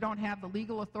tree. You don't have the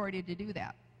legal authority to do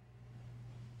that.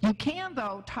 You can,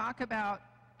 though, talk about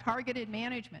targeted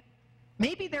management.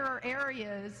 Maybe there are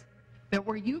areas that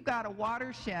where you've got a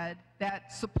watershed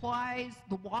that supplies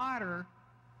the water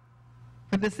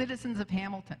for the citizens of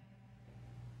Hamilton.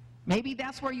 Maybe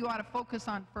that's where you ought to focus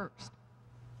on first.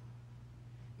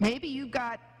 Maybe you've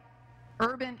got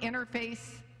urban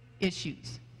interface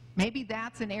issues. Maybe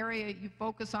that's an area you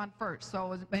focus on first.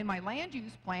 So in my land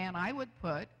use plan, I would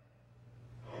put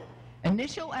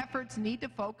initial efforts need to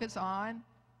focus on,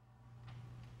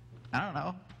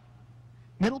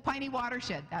 Middle Piney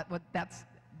watershed.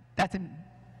 That's in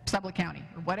Sublette County,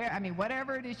 or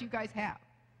whatever it is you guys have.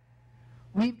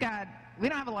 We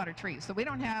don't have a lot of trees, so we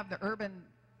don't have the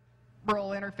urban-rural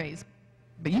interface,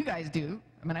 but you guys do.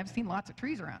 I've seen lots of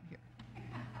trees around here.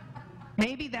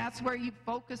 Maybe that's where you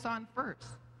focus on first.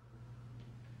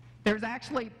 There's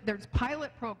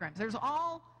pilot programs. There's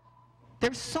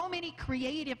so many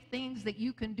creative things that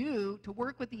you can do to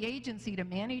work with the agency to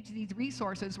manage these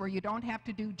resources where you don't have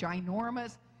to do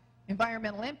ginormous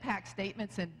environmental impact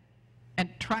statements and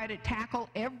try to tackle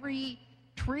every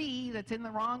tree that's in the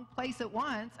wrong place at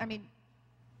once.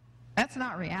 That's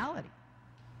not reality.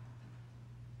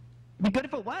 It'd be good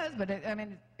if it was, but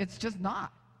it's just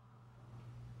not.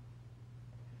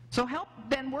 So help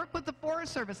then work with the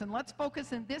Forest Service, and let's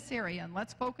focus in this area, and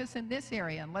let's focus in this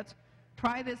area, and let's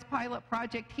try this pilot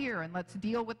project here, and let's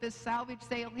deal with this salvage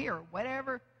sale here,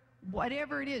 whatever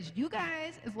it is. You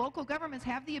guys, as local governments,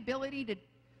 have the ability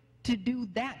to do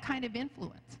that kind of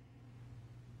influence.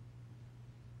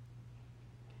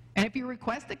 And if you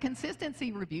request a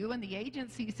consistency review and the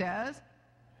agency says,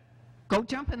 go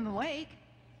jump in the lake,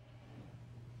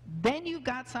 then you've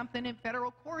got something in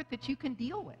federal court that you can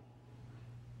deal with.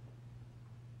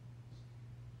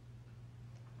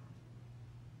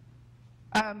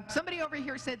 Somebody over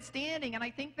here said standing, and I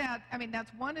think that, I mean,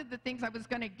 that's one of the things I was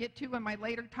going to get to in my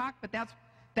later talk, but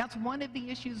that's one of the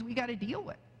issues we got to deal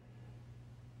with,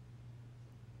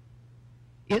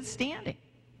 is standing.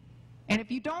 And if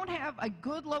you don't have a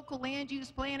good local land use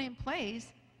plan in place,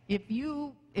 if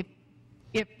you've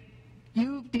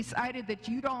decided that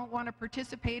you don't want to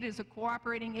participate as a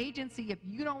cooperating agency, if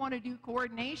you don't want to do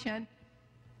coordination,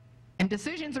 and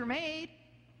decisions are made,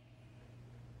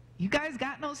 you guys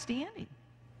got no standing.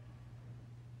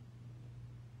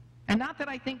 And not that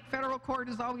I think federal court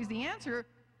is always the answer,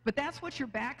 but that's what your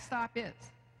backstop is.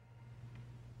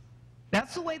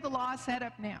 That's the way the law is set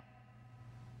up now.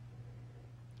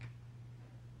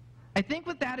 I think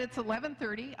with that, it's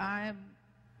 11:30. I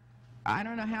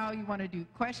don't know how you want to do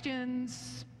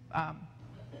questions.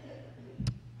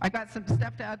 I've got some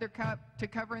stuff to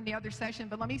cover in the other session,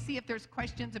 but let me see if there's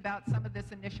questions about some of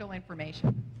this initial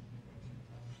information.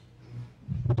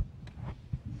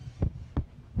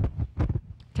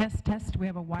 Test, test. We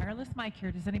have a wireless mic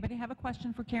here. Does anybody have a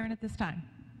question for Karen at this time?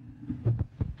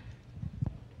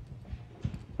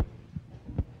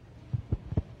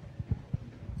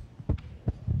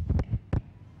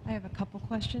 I have a couple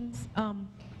questions.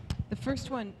 The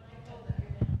first one,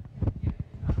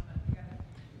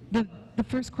 the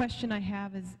first question I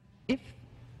have is, if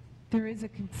there is a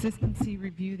consistency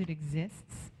review that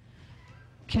exists,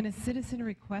 can a citizen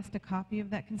request a copy of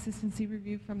that consistency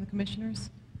review from the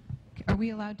commissioners? Are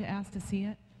we allowed to ask to see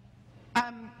it?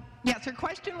 Yes, her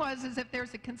question was, is if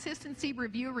there's a consistency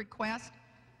review request,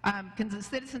 can the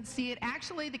citizen see it?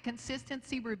 Actually, the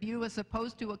consistency review is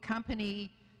supposed to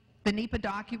accompany the NEPA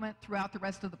document throughout the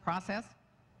rest of the process.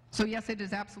 So yes, it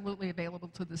is absolutely available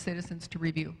to the citizens to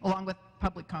review, along with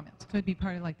public comments. So it'd be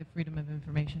part of like the Freedom of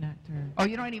Information Act, or? Oh,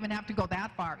 you don't even have to go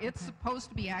that far. It's supposed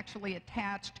to be actually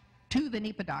attached to the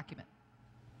NEPA document.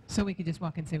 So we could just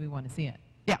walk and say we want to see it?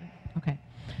 Yeah. Okay.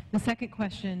 The second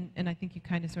question, and I think you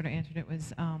kind of sort of answered it,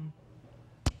 was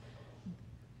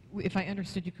if I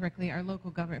understood you correctly, our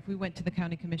local government, if we went to the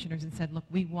county commissioners and said, look,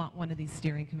 we want one of these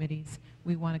steering committees,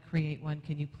 we want to create one,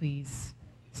 can you please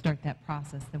start that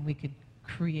process, then we could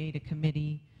create a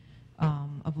committee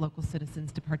of local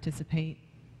citizens to participate.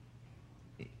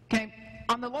 Okay.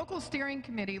 On the local steering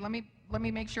committee, let me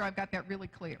make sure I've got that really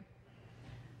clear.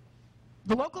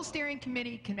 The local steering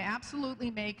committee can absolutely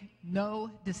make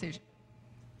no decision.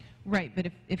 Right, but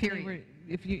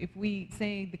if we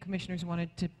say the commissioners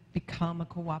wanted to become a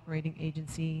cooperating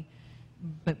agency,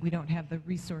 but we don't have the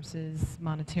resources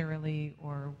monetarily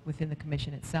or within the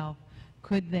commission itself,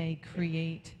 could they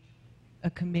create a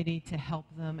committee to help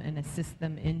them and assist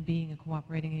them in being a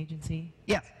cooperating agency?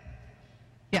 Yes.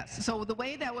 Yes. So the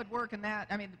way that would work in that,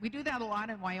 I mean, we do that a lot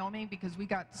in Wyoming because we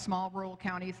got small rural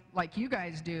counties like you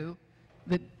guys do.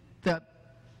 The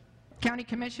county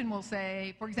commission will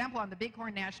say, for example, on the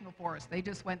Bighorn National Forest, they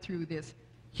just went through this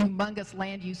humongous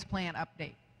land use plan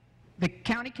update. The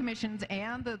county commissions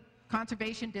and the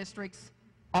conservation districts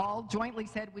all jointly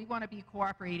said, we want to be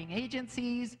cooperating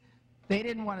agencies. They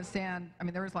didn't want to send, I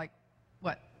mean, there was like,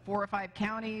 what, 4 or 5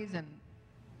 counties and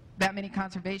that many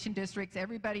conservation districts.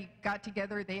 Everybody got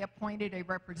together. They appointed a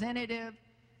representative.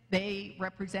 They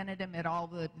represented them at all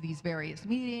these various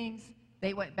meetings.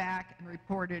 They went back and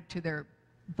reported to their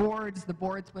boards. The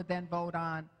boards would then vote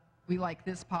on, we like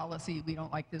this policy, we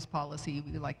don't like this policy,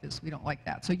 we like this, we don't like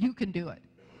that. So you can do it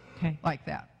like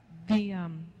that.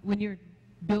 When you're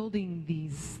building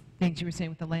these things, you were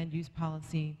saying with the land use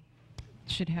policy,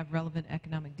 should have relevant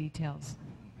economic details.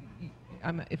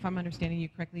 If I'm understanding you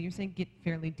correctly, you're saying get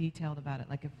fairly detailed about it.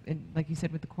 Like like you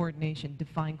said with the coordination,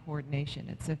 define coordination.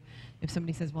 It's if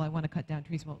somebody says, well, I want to cut down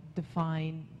trees, well,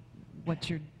 define what's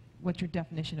your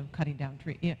definition of cutting down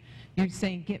trees. Yeah, you're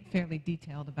saying get fairly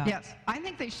detailed about it. Yes, I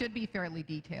think they should be fairly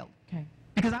detailed. Okay.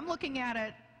 Because I'm looking at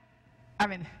it, I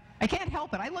mean, I can't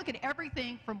help it. I look at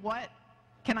everything from what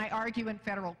can I argue in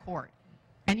federal court.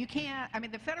 And you can't, I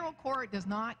mean, the federal court does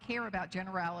not care about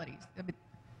generalities. I mean,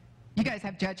 you guys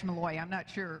have Judge Malloy. I'm not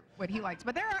sure what he likes.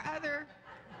 But there are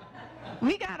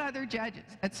we got other judges.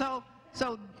 And so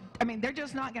I mean, they're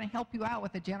just not going to help you out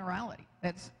with a generality.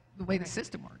 That's the way the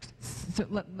system works. So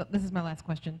this is my last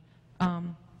question.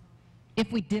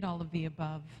 If we did all of the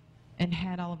above and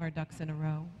had all of our ducks in a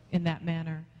row in that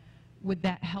manner, would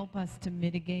that help us to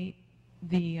mitigate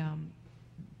the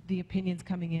opinions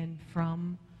coming in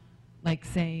from, like,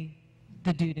 say,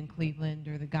 the dude in Cleveland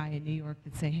or the guy in New York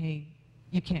that say, hey,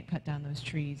 you can't cut down those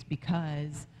trees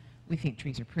because we think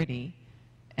trees are pretty,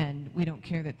 and we don't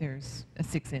care that there's a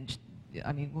 6-inch,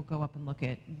 I mean, we'll go up and look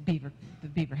at the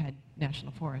Beaverhead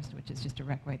National Forest, which is just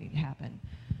direct waiting to happen.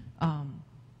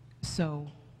 So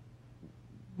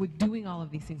would doing all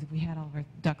of these things, if we had all of our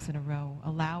ducks in a row,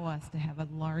 allow us to have a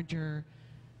larger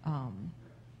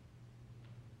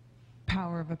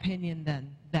power of opinion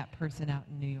than that person out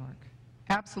in New York?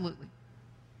 Absolutely.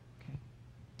 Okay.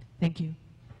 Thank you.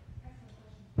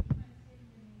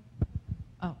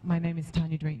 Oh, my name is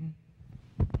Tanya Drayton.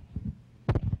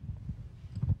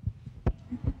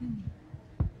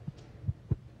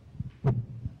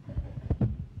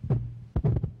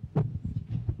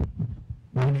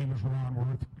 My name is Ron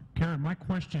Worth. Karen, my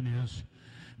question is,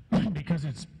 because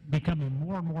it's becoming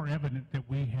more and more evident that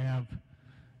we have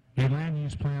a land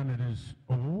use plan that is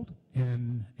old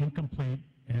and incomplete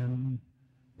and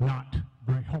not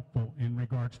very helpful in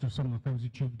regards to some of the things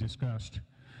that you've discussed.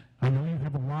 I know you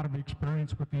have a lot of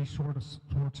experience with these sorts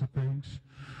of things.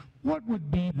 What would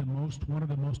be one of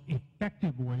the most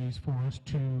effective ways for us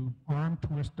to arm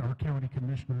twist our county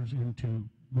commissioners into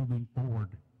moving forward?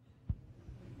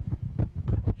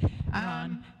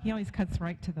 Ron, he always cuts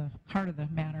right to the heart of the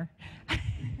matter.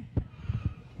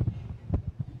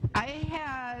 I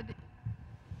had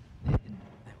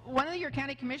one of your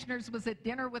county commissioners was at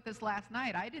dinner with us last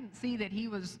night. I didn't see that he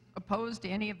was opposed to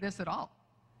any of this at all.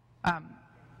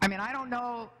 I mean, I don't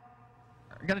know,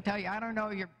 I'm going to tell you, I don't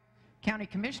know your county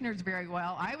commissioners very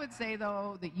well. I would say,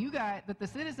 though, that that the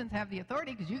citizens have the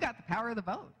authority because you got the power of the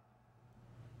vote.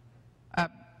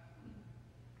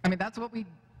 I mean, that's what we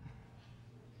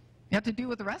have to do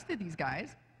with the rest of these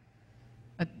guys.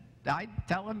 I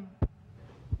tell them,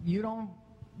 you don't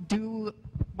do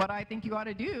what I think you ought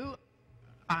to do,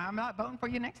 I'm not voting for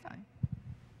you next time.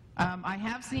 I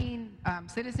have seen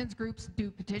citizens groups do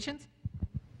petitions.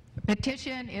 A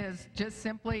petition is just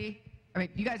simply, I mean,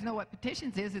 you guys know what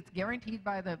petitions is. It's guaranteed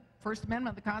by the First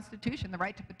Amendment of the Constitution, the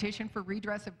right to petition for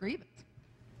redress of grievance.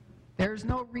 There's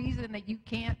no reason that you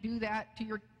can't do that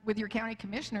with your county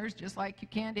commissioners just like you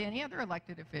can to any other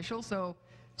elected official. So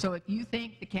if you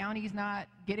think the county's not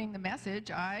getting the message,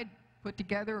 I'd put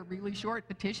together a really short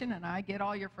petition and I get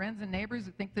all your friends and neighbors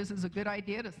who think this is a good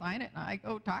idea to sign it, and I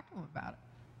go talk to them about it.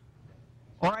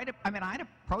 Or I'd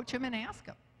approach them and ask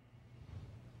them.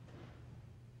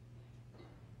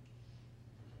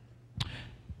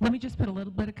 Let me just put a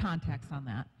little bit of context on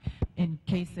that, in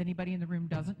case anybody in the room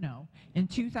doesn't know. In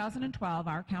 2012,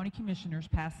 our county commissioners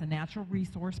passed a natural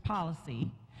resource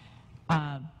policy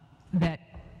that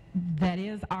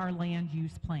is our land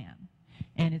use plan.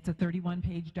 And it's a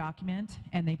 31-page document,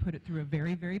 and they put it through a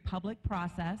very, very public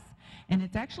process. And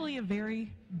it's actually a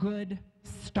very good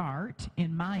start,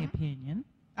 in my opinion.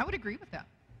 I would agree with that.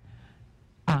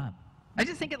 I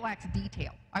just think it lacks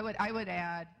detail. I would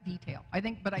add detail.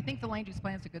 But I think the land use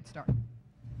plan is a good start.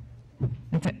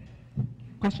 That's it.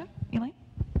 Question, Elaine?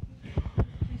 Please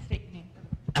state your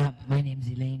name. My name's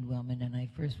Elaine Wellman, and I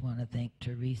first want to thank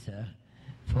Teresa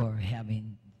for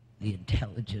having the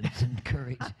intelligence and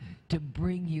courage to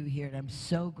bring you here. And I'm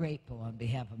so grateful on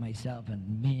behalf of myself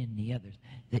and many others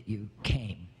that you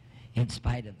came in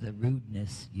spite of the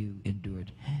rudeness you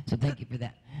endured. So thank you for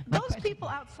that. Those people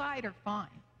outside are fine.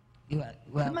 Well,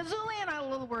 the Missoulian I'm a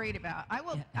little worried about. I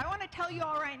want to tell you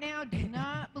all right now, do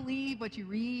not believe what you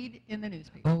read in the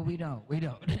newspaper. Oh, we don't.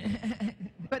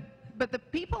 But the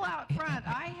people out front,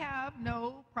 I have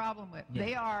no problem with.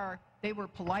 Yeah. They were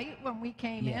polite when we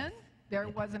came in. There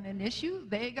wasn't an issue.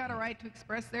 They got a right to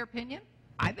express their opinion.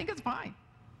 I think it's fine.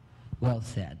 Well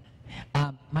said.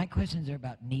 My questions are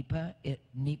about NEPA.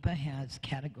 NEPA has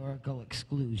categorical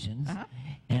exclusions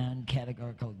and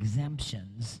categorical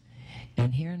exemptions.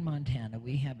 And here in Montana,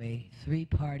 we have a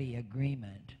three-party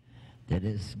agreement that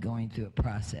is going through a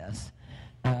process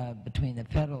between the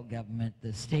federal government,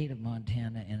 the state of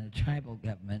Montana, and a tribal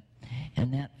government.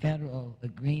 And that federal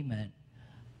agreement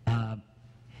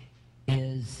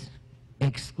is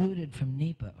excluded from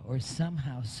NEPA, or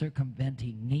somehow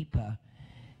circumventing NEPA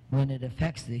when it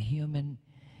affects the human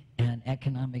and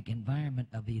economic environment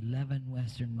of 11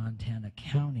 western Montana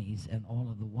counties and all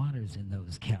of the waters in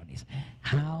those counties.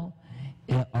 How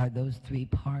are those three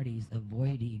parties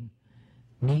avoiding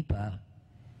NEPA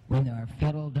when there are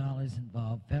federal dollars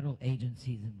involved, federal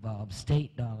agencies involved,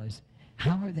 state dollars?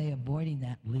 How are they avoiding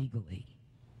that legally?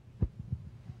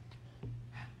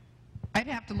 I'd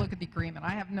have to look at the agreement.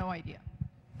 I have no idea.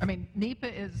 I mean,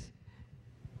 NEPA is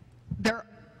there.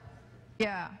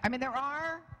 Yeah, I mean there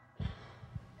are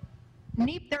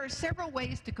several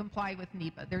ways to comply with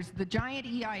NEPA. There's the giant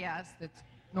EIS that's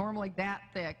normally that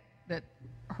thick, that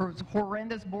has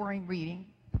horrendous, boring reading,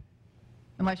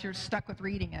 unless you're stuck with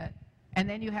reading it. And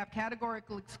then you have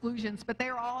categorical exclusions, but they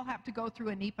all have to go through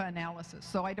a NEPA analysis.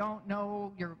 So I don't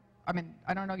know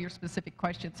I don't know your specific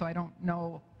question, so I don't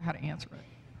know how to answer it.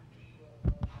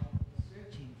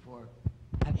 Searching for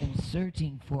I've been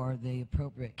searching for the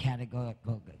appropriate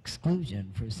categorical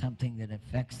exclusion for something that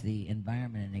affects the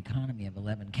environment and economy of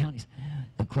 11 counties.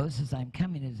 The closest I'm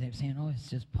coming is they're saying, oh, it's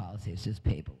just policy, it's just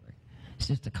paperwork, it's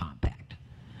just a compact.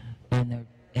 And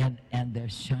they're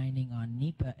shining on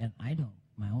NEPA, and I don't,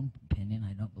 my own opinion,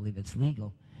 I don't believe it's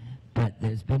legal, but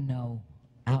there's been no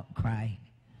outcry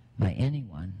by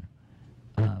anyone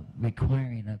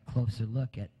requiring a closer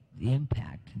look at the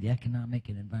impact, the economic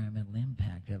and environmental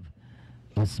impact of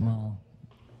a small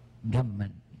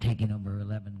government taking over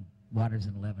 11 waters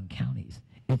in 11 counties.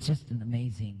 It's just an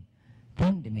amazing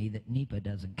thing to me that NEPA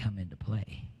doesn't come into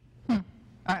play.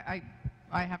 I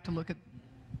have to look at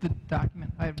the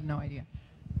document. I have no idea.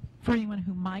 For anyone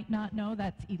who might not know,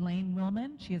 that's Elaine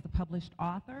Willman. She is a published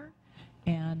author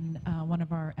and one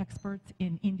of our experts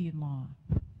in Indian law.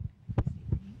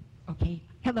 Okay.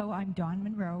 Hello, I'm Dawn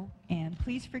Monroe, and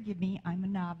please forgive me, I'm a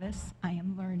novice. I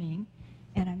am learning,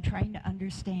 and I'm trying to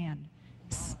understand.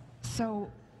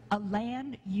 So a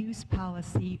land use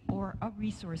policy or a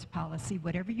resource policy,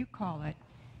 whatever you call it,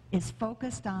 is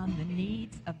focused on the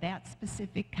needs of that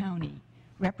specific county,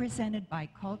 represented by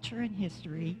culture and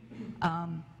history,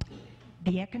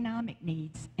 the economic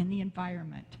needs, and the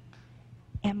environment.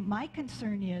 And my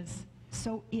concern is,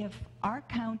 so if our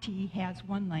county has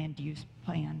one land use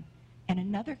plan and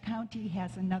another county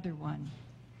has another one,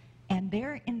 and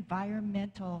their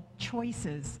environmental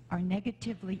choices are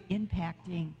negatively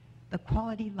impacting the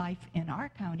quality of life in our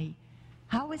county,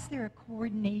 how is there a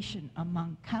coordination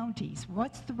among counties?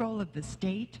 What's the role of the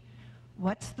state?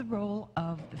 What's the role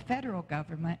of the federal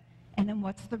government? And then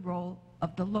what's the role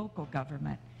of the local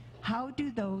government? How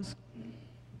do those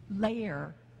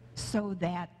layer so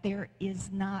that there is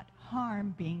not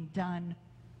harm being done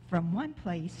from one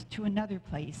place to another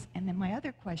place? And then my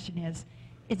other question is,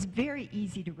 it's very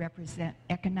easy to represent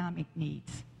economic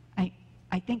needs.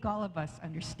 I think all of us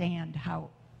understand how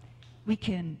we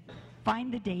can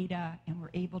find the data and we're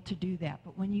able to do that.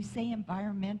 But when you say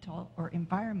environmental or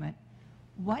environment,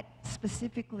 what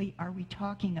specifically are we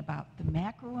talking about? The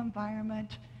macro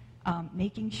environment,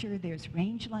 making sure there's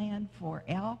rangeland for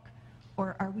elk,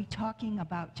 or are we talking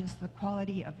about just the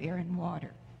quality of air and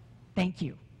water? Thank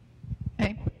you.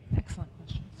 Okay. Excellent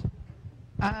questions.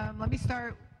 Let me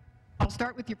start. I'll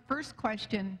start with your first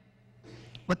question.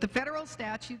 What the federal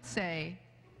statutes say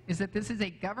is that this is a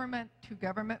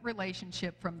government-to-government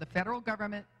relationship from the federal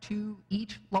government to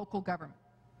each local government.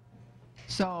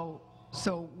 So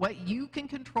what you can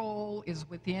control is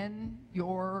within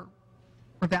your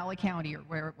Valley County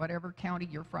or whatever county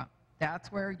you're from.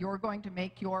 That's where you're going to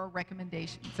make your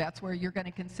recommendations. That's where you're going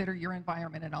to consider your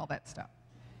environment and all that stuff.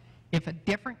 If a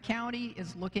different county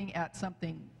is looking at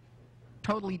something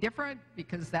totally different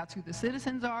because that's who the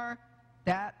citizens are,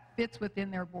 that fits within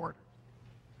their borders.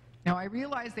 Now, I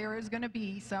realize there is going to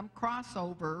be some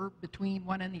crossover between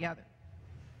one and the other.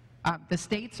 The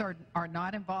states are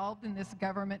not involved in this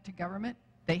government to government.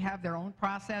 They have their own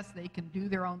process. They can do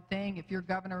their own thing. If your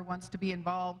governor wants to be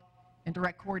involved in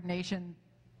direct coordination,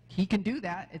 he can do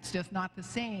that. It's just not the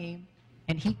same,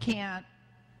 and he can't.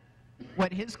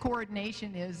 What his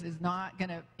coordination is not going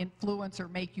to influence or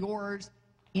make yours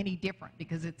any different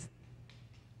because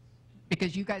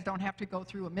you guys don't have to go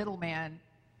through a middleman.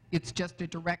 It's just a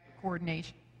direct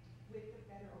coordination. With the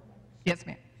federal government? Yes,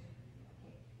 ma'am.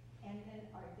 Okay. And then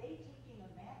are they taking a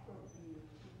macro view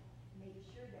to make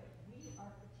sure that we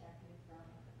are protected from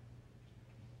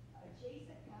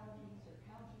adjacent counties or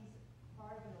counties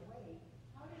farther away?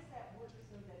 How does that work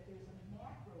so that there's a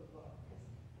macro look? Because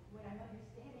what I'm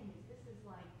understanding is this is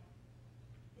like,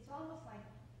 it's almost like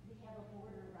we have a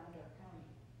border around our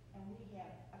county and we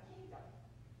have a kingdom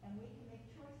and we can make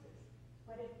choices.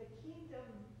 But if the kingdom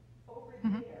over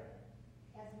there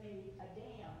has made a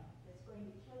dam that's going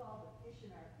to kill all the fish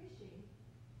in our fishing,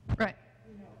 Right.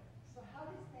 you know, so how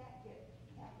does that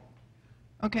happen?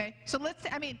 Okay. So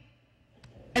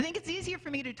I think it's easier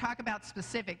for me to talk about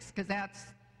specifics because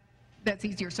that's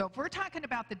easier. So if we're talking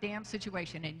about the dam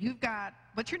situation and you've got,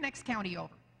 what's your next county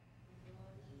over?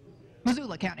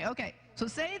 Missoula County. Okay. So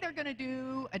say they're going to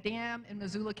do a dam in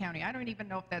Missoula County. I don't even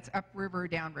know if that's upriver or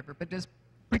downriver, but just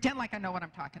pretend like I know what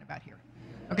I'm talking about here.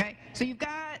 Okay? So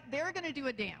they're going to do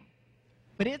a dam,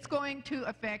 but it's going to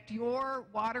affect your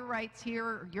water rights here,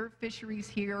 or your fisheries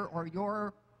here, or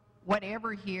your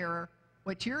whatever here.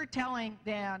 What you're telling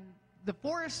then the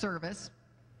Forest Service,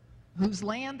 whose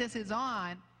land this is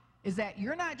on, is that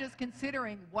you're not just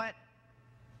considering what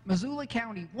Missoula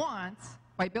County wants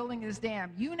by building this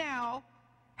dam. You now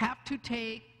have to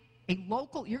take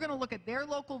you're going to look at their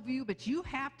local view, but you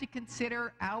have to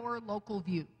consider our local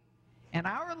view. And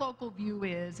our local view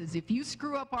is if you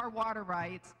screw up our water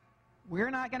rights,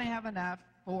 we're not going to have enough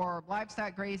for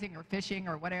livestock grazing or fishing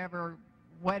or whatever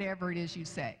it is you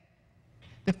say.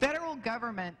 The federal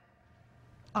government,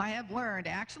 I have learned,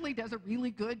 actually does a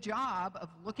really good job of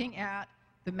looking at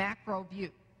the macro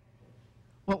view.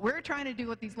 What we're trying to do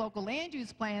with these local land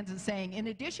use plans is saying, in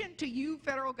addition to you,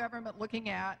 federal government, looking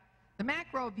at the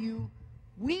macro view,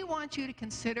 we want you to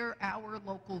consider our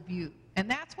local view. And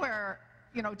that's where,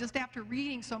 you know, just after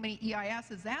reading so many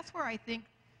EISs, that's where I think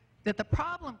that the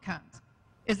problem comes,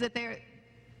 is that they're,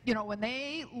 you know, when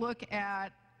they look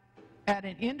at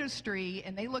an industry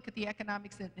and they look at the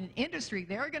economics in an industry,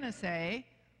 they're going to say,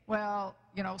 well,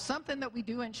 you know, something that we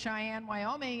do in Cheyenne,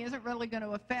 Wyoming isn't really going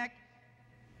to affect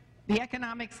the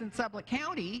economics in Sublette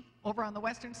County over on the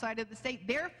western side of the state.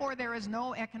 Therefore, there is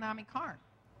no economic harm.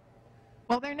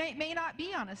 Well, there may not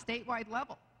be on a statewide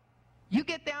level. You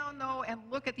get down, though, and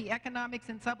look at the economics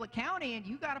in Sublette County, and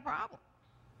you got a problem.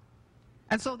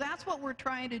 And so that's what we're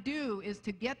trying to do, is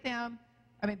to get them,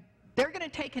 I mean, they're going to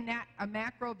take a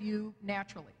macro view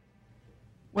naturally.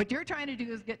 What you're trying to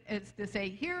do is to say,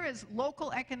 here is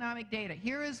local economic data,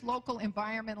 here is local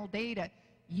environmental data.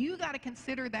 You got to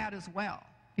consider that as well.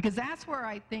 Because that's where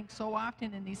I think so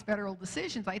often in these federal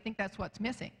decisions, I think that's what's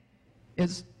missing.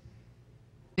 Is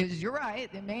you're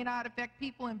right, it may not affect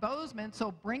people in Bozeman,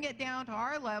 so bring it down to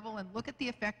our level and look at the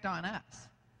effect on us.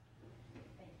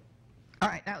 All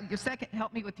right, now your second,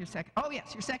 help me with your second. Oh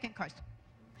yes, your second question.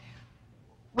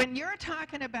 When you're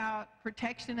talking about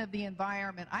protection of the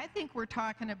environment, I think we're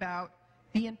talking about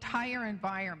the entire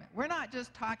environment. We're not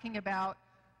just talking about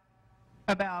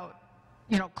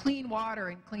you know, clean water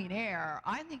and clean air.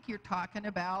 I think you're talking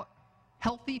about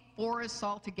healthy forests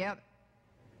altogether.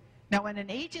 Now, when an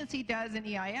agency does an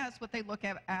EIS, what they look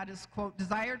at is, quote,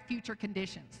 desired future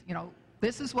conditions. You know,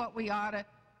 this is what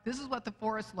this is what the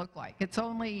forests look like. It's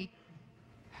only,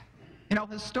 you know,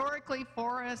 historically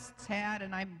forests had,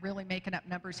 and I'm really making up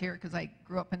numbers here because I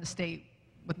grew up in the state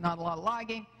with not a lot of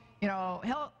logging, you know,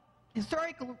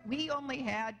 historically we only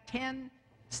had 10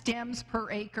 stems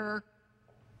per acre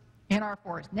in our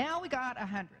forest. Now we got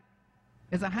 100.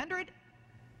 Is 100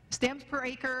 stems per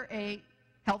acre a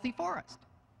healthy forest?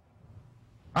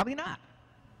 Probably not.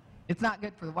 It's not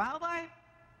good for the wildlife.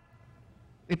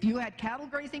 If you had cattle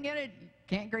grazing in it, you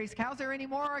can't graze cows there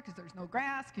anymore because there's no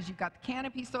grass, because you've got the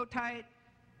canopy so tight.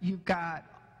 You've got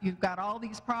all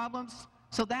these problems.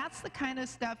 So that's the kind of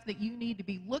stuff that you need to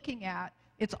be looking at.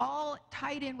 It's all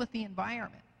tied in with the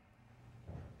environment.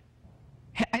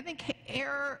 I think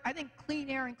clean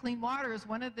air and clean water is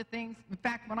one of the things. In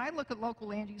fact, when I look at local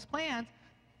land use plans,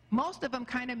 most of them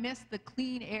kind of miss the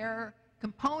clean air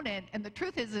component. And the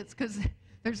truth is, it's because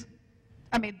there's,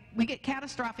 I mean, we get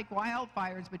catastrophic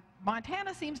wildfires, but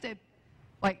Montana seems to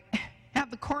like have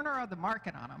the corner of the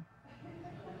market on them.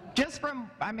 Just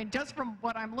from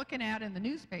what I'm looking at in the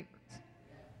newspapers.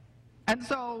 And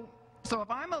so if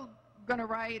I'm going to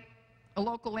write a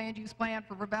local land use plan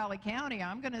for Ravalli County,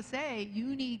 I'm going to say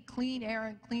you need clean air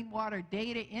and clean water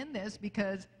data in this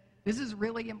because this is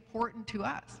really important to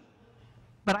us.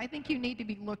 But I think you need to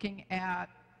be looking at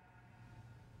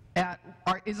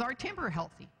is our timber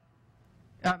healthy?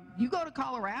 You go to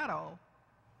Colorado,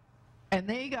 and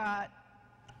they got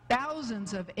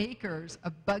thousands of acres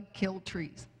of bug-killed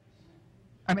trees.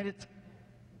 I mean,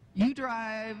 you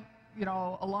drive, you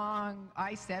know, along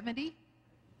I-70,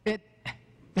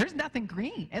 there's nothing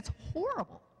green. It's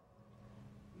horrible.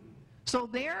 So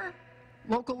their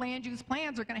local land use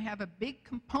plans are going to have a big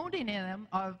component in them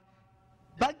of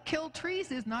bug-killed trees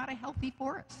is not a healthy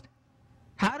forest.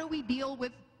 How do we deal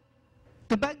with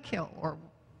the bug kill, or,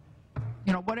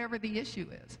 you know, whatever the issue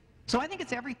is? So I think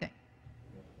it's everything.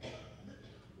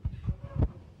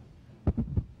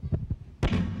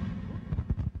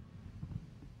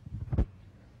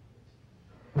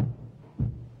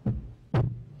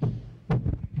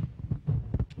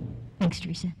 Thanks,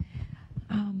 Teresa.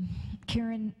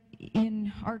 Karen,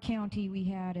 in our county, we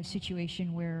had a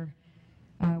situation where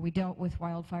we dealt with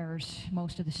wildfires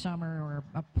most of the summer, or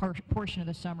a portion of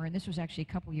the summer, and this was actually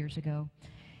a couple years ago.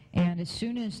 And as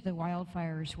soon as the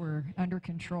wildfires were under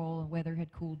control and weather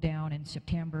had cooled down in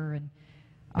September, and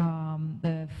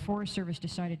the Forest Service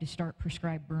decided to start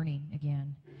prescribed burning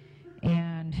again.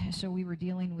 And so we were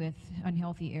dealing with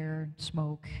unhealthy air,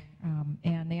 smoke,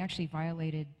 and they actually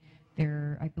violated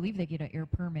I believe they get an air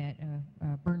permit, a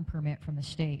burn permit from the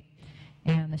state.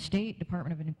 And the State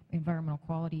Department of Environmental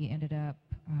Quality ended up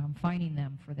fining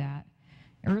them for that.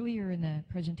 Earlier in the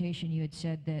presentation, you had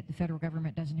said that the federal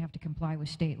government doesn't have to comply with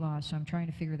state laws, so I'm trying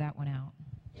to figure that one out.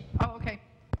 Oh, okay.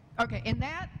 Okay, in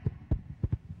that,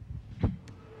 all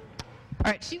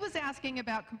right, she was asking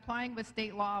about complying with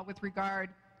state law with regard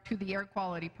to the air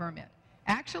quality permit.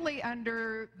 Actually,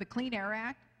 under the Clean Air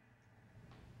Act,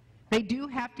 they do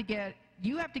have to get,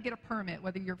 you have to get a permit,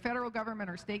 whether you're federal government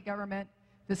or state government.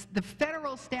 The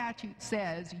federal statute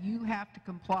says you have to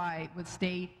comply with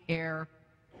state air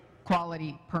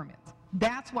quality permits.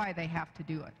 That's why they have to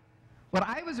do it. What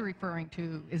I was referring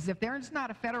to is if there's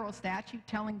not a federal statute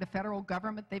telling the federal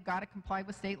government they've got to comply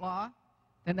with state law,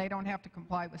 then they don't have to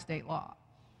comply with state law.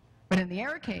 But in the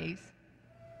air case,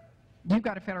 you've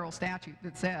got a federal statute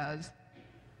that says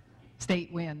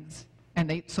state wins,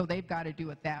 and so they've got to do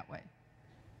it that way.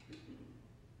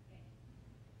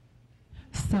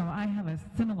 So I have a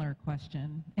similar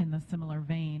question in the similar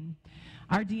vein.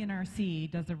 Our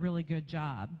DNRC does a really good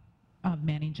job of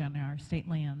managing our state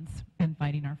lands and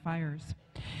fighting our fires.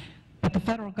 But the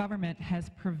federal government has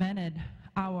prevented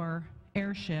our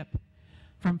airship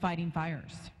from fighting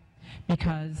fires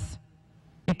because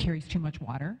it carries too much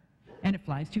water and it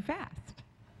flies too fast.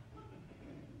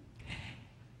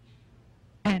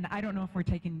 And I don't know if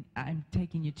I'm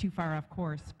taking you too far off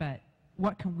course, but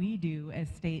what can we do as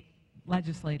state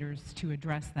legislators to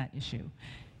address that issue?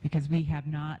 Because we have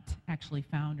not actually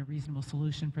found a reasonable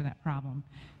solution for that problem.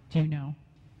 Do you know?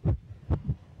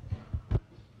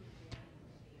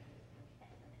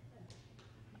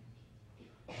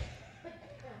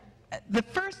 The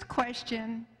first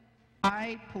question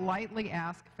I politely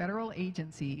ask federal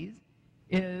agencies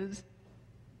is,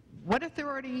 what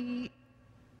authority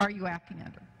are you acting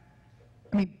under?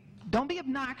 I mean, don't be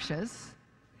obnoxious,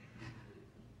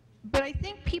 but I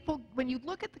think people, when you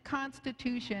look at the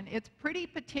Constitution, it's pretty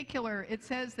particular. It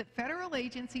says that federal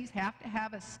agencies have to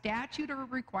have a statute or a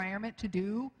requirement to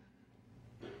do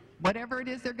whatever it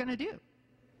is they're going to do.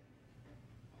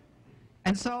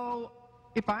 And so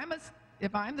if I'm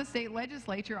the state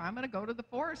legislature, I'm going to go to the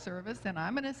Forest Service and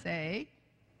I'm going to say,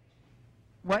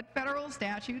 what federal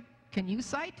statute can you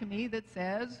cite to me that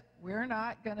says we're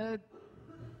not going to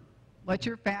let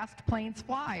your fast planes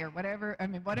fly, or whatever, I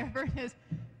mean, whatever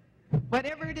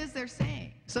it is they're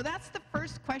saying. So that's the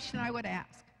first question I would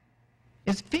ask,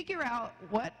 is figure out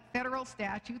what federal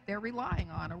statute they're relying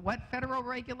on, or what federal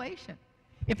regulation.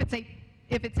 If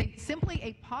it's simply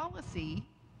a policy,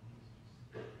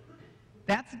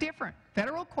 that's different.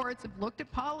 Federal courts have looked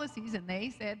at policies and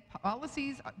they said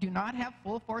policies do not have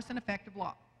full force and effective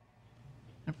law.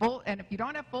 And if you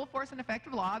don't have full force and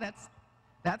effective law,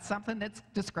 that's something that's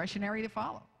discretionary to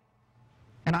follow.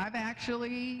 And I've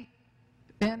actually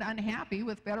been unhappy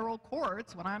with federal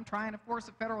courts when I'm trying to force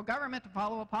the federal government to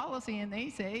follow a policy and they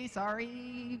say,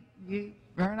 sorry,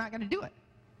 we're not going to do it.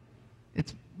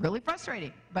 It's really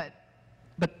frustrating, but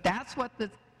that's what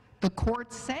the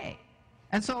courts say.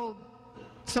 And so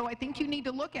I think you need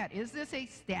to look at, is this a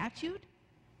statute?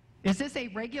 Is this a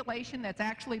regulation that's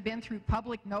actually been through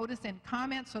public notice and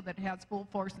comment so that it has full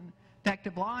force and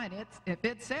effective law? And if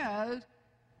it says,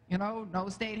 you know, no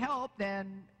state help,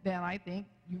 then I think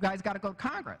you guys got to go to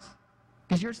Congress,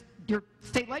 because your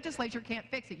state legislature can't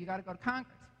fix it. You got to go to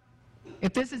Congress.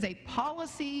 If this is a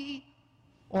policy,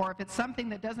 or if it's something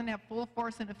that doesn't have full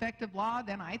force and effective law,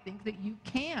 then I think that you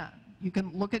can. You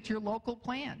can look at your local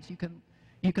plans. You can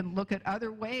look at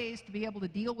other ways to be able to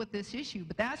deal with this issue.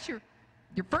 But that's your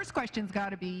first question's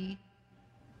got to be,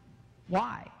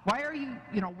 why? Why are you,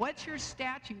 what's your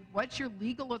statute? What's your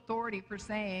legal authority for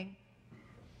saying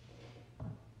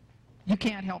you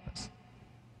can't help us?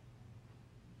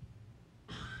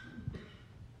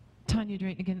 Tanya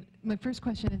Drayton again. My first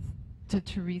question is to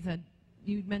Teresa.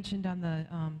 You mentioned on the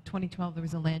 2012 there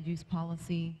was a land use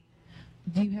policy.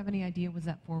 Do you have any idea, was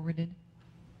that forwarded?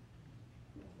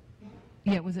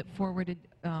 Yeah, was it forwarded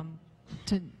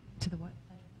to the what?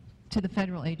 To the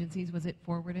federal agencies? Was it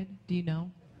forwarded? Do you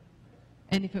know?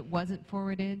 And if it wasn't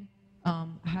forwarded,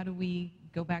 how do we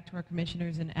go back to our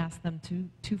commissioners and ask them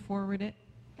to forward it?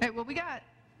 Hey, well, we got.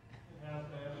 It has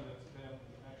been, and it's been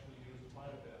actually used quite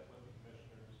a bit with the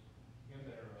commissioners in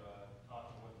their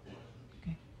talking with the commissioners.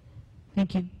 Okay.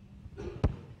 Thank you.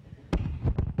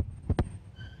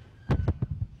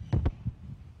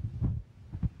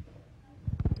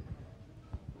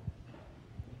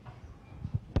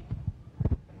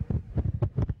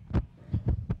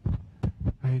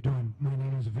 How you doing? My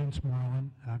name is Vince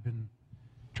Marlin. I've been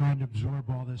trying to absorb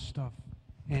all this stuff.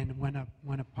 And when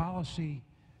a policy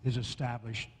is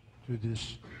established through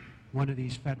one of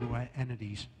these federal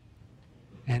entities,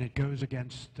 and it goes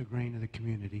against the grain of the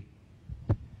community,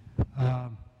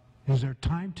 is there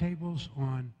timetables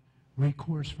on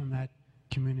recourse from that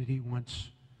community once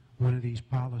one of these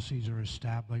policies are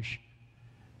established?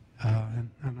 And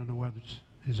I don't know whether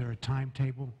is there a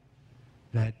timetable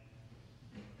that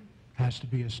has to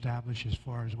be established as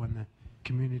far as when the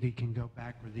community can go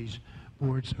back, or these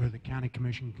boards or the county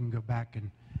commission can go back and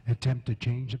attempt to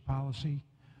change the policy?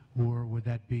 Or would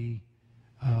that be,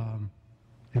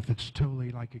 if it's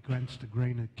totally like against the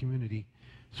grain of the community,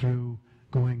 through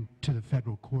going to the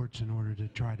federal courts in order to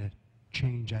try to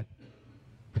change that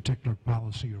particular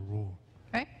policy or rule?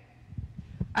 Okay.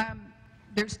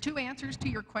 There's two answers to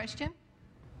your question.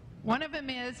 One of them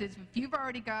is if you've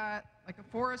already got like a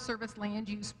Forest Service land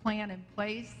use plan in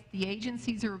place, the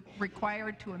agencies are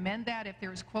required to amend that if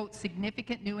there's, quote,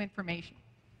 significant new information.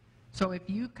 So if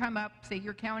you come up, say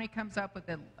your county comes up with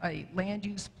a land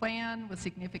use plan with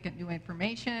significant new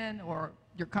information, or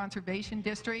your conservation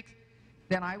districts,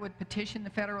 then I would petition the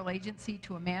federal agency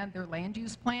to amend their land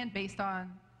use plan based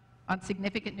on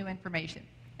significant new information.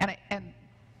 And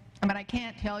I mean, I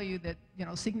can't tell you that, you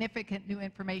know, significant new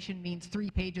information means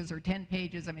 3 pages or 10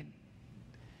 pages. I mean,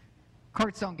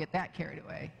 courts don't get that carried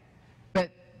away.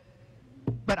 But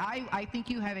I think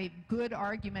you have a good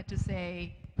argument to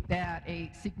say that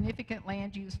a significant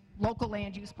land use, local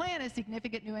land use plan is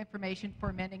significant new information for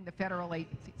amending the federal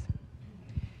agencies.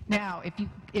 Now, if you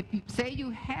say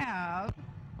you have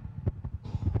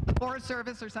the Forest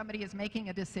Service or somebody is making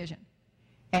a decision,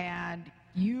 and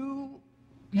you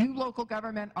local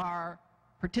government are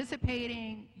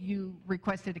participating, you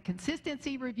requested a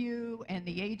consistency review, and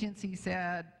the agency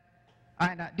said,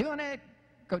 I'm not doing it,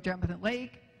 go jump in the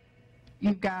lake.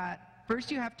 First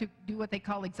you have to do what they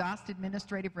call exhaust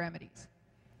administrative remedies.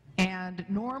 And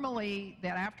normally,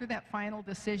 that after that final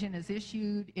decision is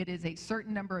issued, it is a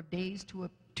certain number of days to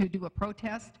do a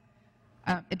protest.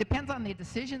 It depends on the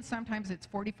decision. Sometimes it's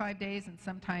 45 days and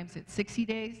sometimes it's 60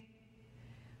 days.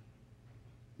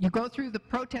 You go through the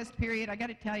protest period. I got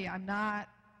to tell you, I'm not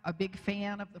a big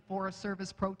fan of the Forest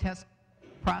Service protest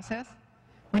process.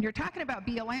 When you're talking about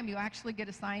BLM, you actually get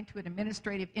assigned to an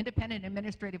independent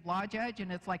administrative law judge,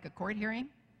 and it's like a court hearing.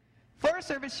 Forest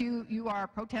Service, you are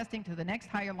protesting to the next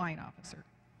higher line officer.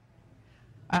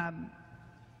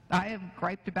 I have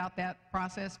griped about that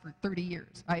process for 30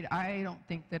 years. I don't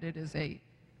think that it is a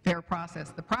fair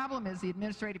process. The problem is the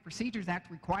Administrative Procedures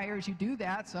Act requires you do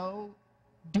that, so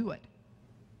do it.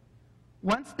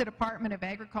 Once the Department of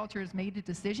Agriculture has made a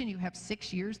decision, you have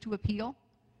 6 years to appeal.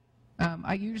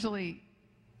 I usually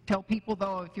tell people,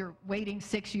 though, if you're waiting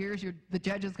 6 years, the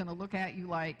judge is going to look at you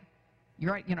like,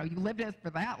 you lived it for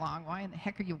that long. Why in the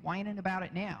heck are you whining about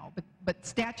it now? But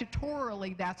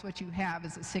statutorily, that's what you have,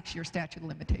 is a 6-year statute of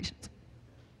limitations.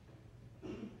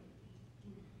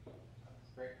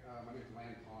 Great. My name is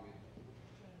Lan Tawney.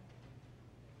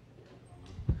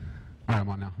 All right, I'm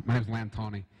on now. My name is Lan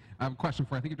Tawney. I have a question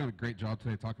for you. I think you've done a great job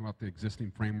today talking about the existing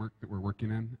framework that we're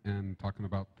working in and talking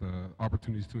about the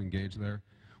opportunities to engage there.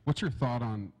 What's your thought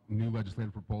on new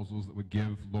legislative proposals that would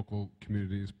give local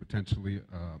communities potentially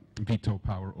veto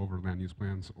power over land use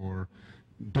plans or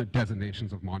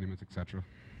designations of monuments, etc.?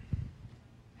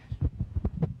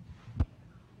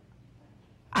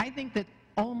 I think that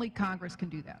only Congress can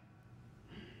do that.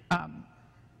 I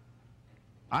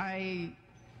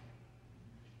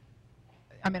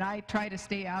mean, I try to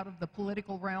stay out of the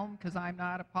political realm because I'm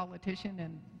not a politician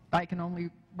and I can only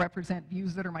represent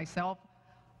views that are myself.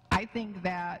 I think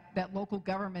that local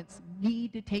governments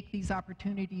need to take these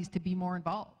opportunities to be more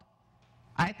involved.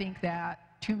 I think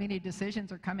that too many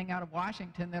decisions are coming out of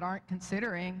Washington that aren't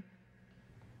considering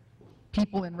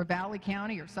people in Ravalli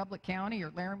County or Sublette County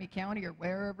or Laramie County or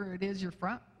wherever it is you're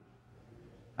from.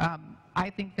 I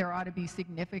think there ought to be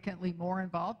significantly more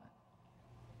involvement.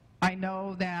 I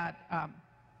know that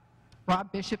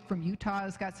Rob Bishop from Utah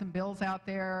has got some bills out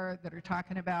there that are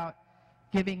talking about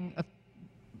giving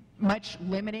much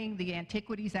limiting the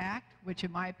Antiquities Act, which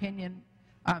in my opinion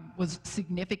was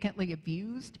significantly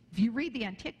abused. If you read the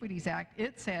Antiquities Act,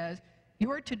 it says you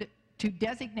are to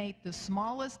designate the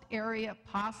smallest area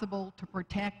possible to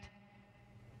protect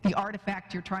the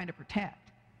artifact you're trying to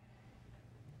protect.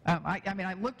 I mean,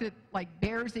 I looked at like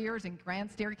Bear's Ears and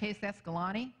Grand Staircase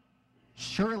Escalante.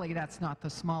 Surely that's not the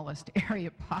smallest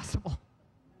area possible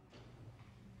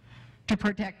to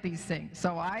protect these things.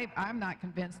 So I'm not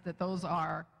convinced that those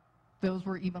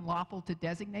were even lawful to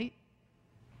designate.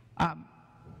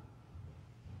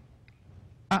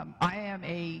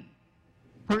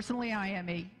 Personally, I am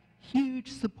a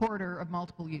huge supporter of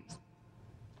multiple use.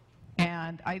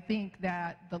 And I think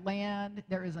that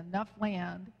there is enough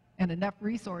land and enough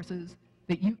resources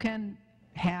that you can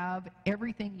have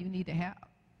everything you need to have.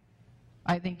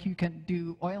 I think you can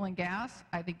do oil and gas.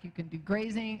 I think you can do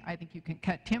grazing. I think you can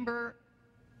cut timber.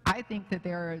 I think that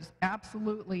there is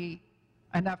absolutely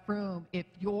enough room if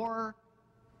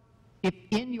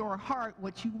in your heart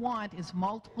what you want is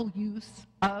multiple use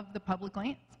of the public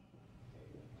lands.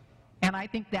 And I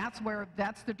think that's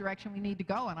the direction we need to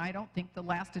go, and I don't think the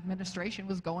last administration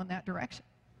was going that direction.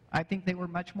 I think they were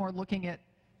much more looking at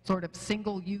sort of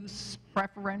single-use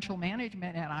preferential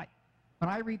management, and when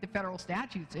I read the federal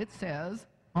statutes, it says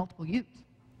multiple use.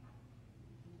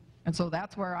 And so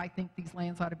that's where I think these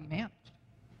lands ought to be managed.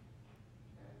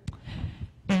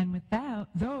 And with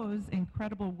those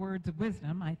incredible words of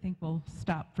wisdom, I think we'll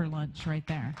stop for lunch right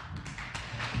there.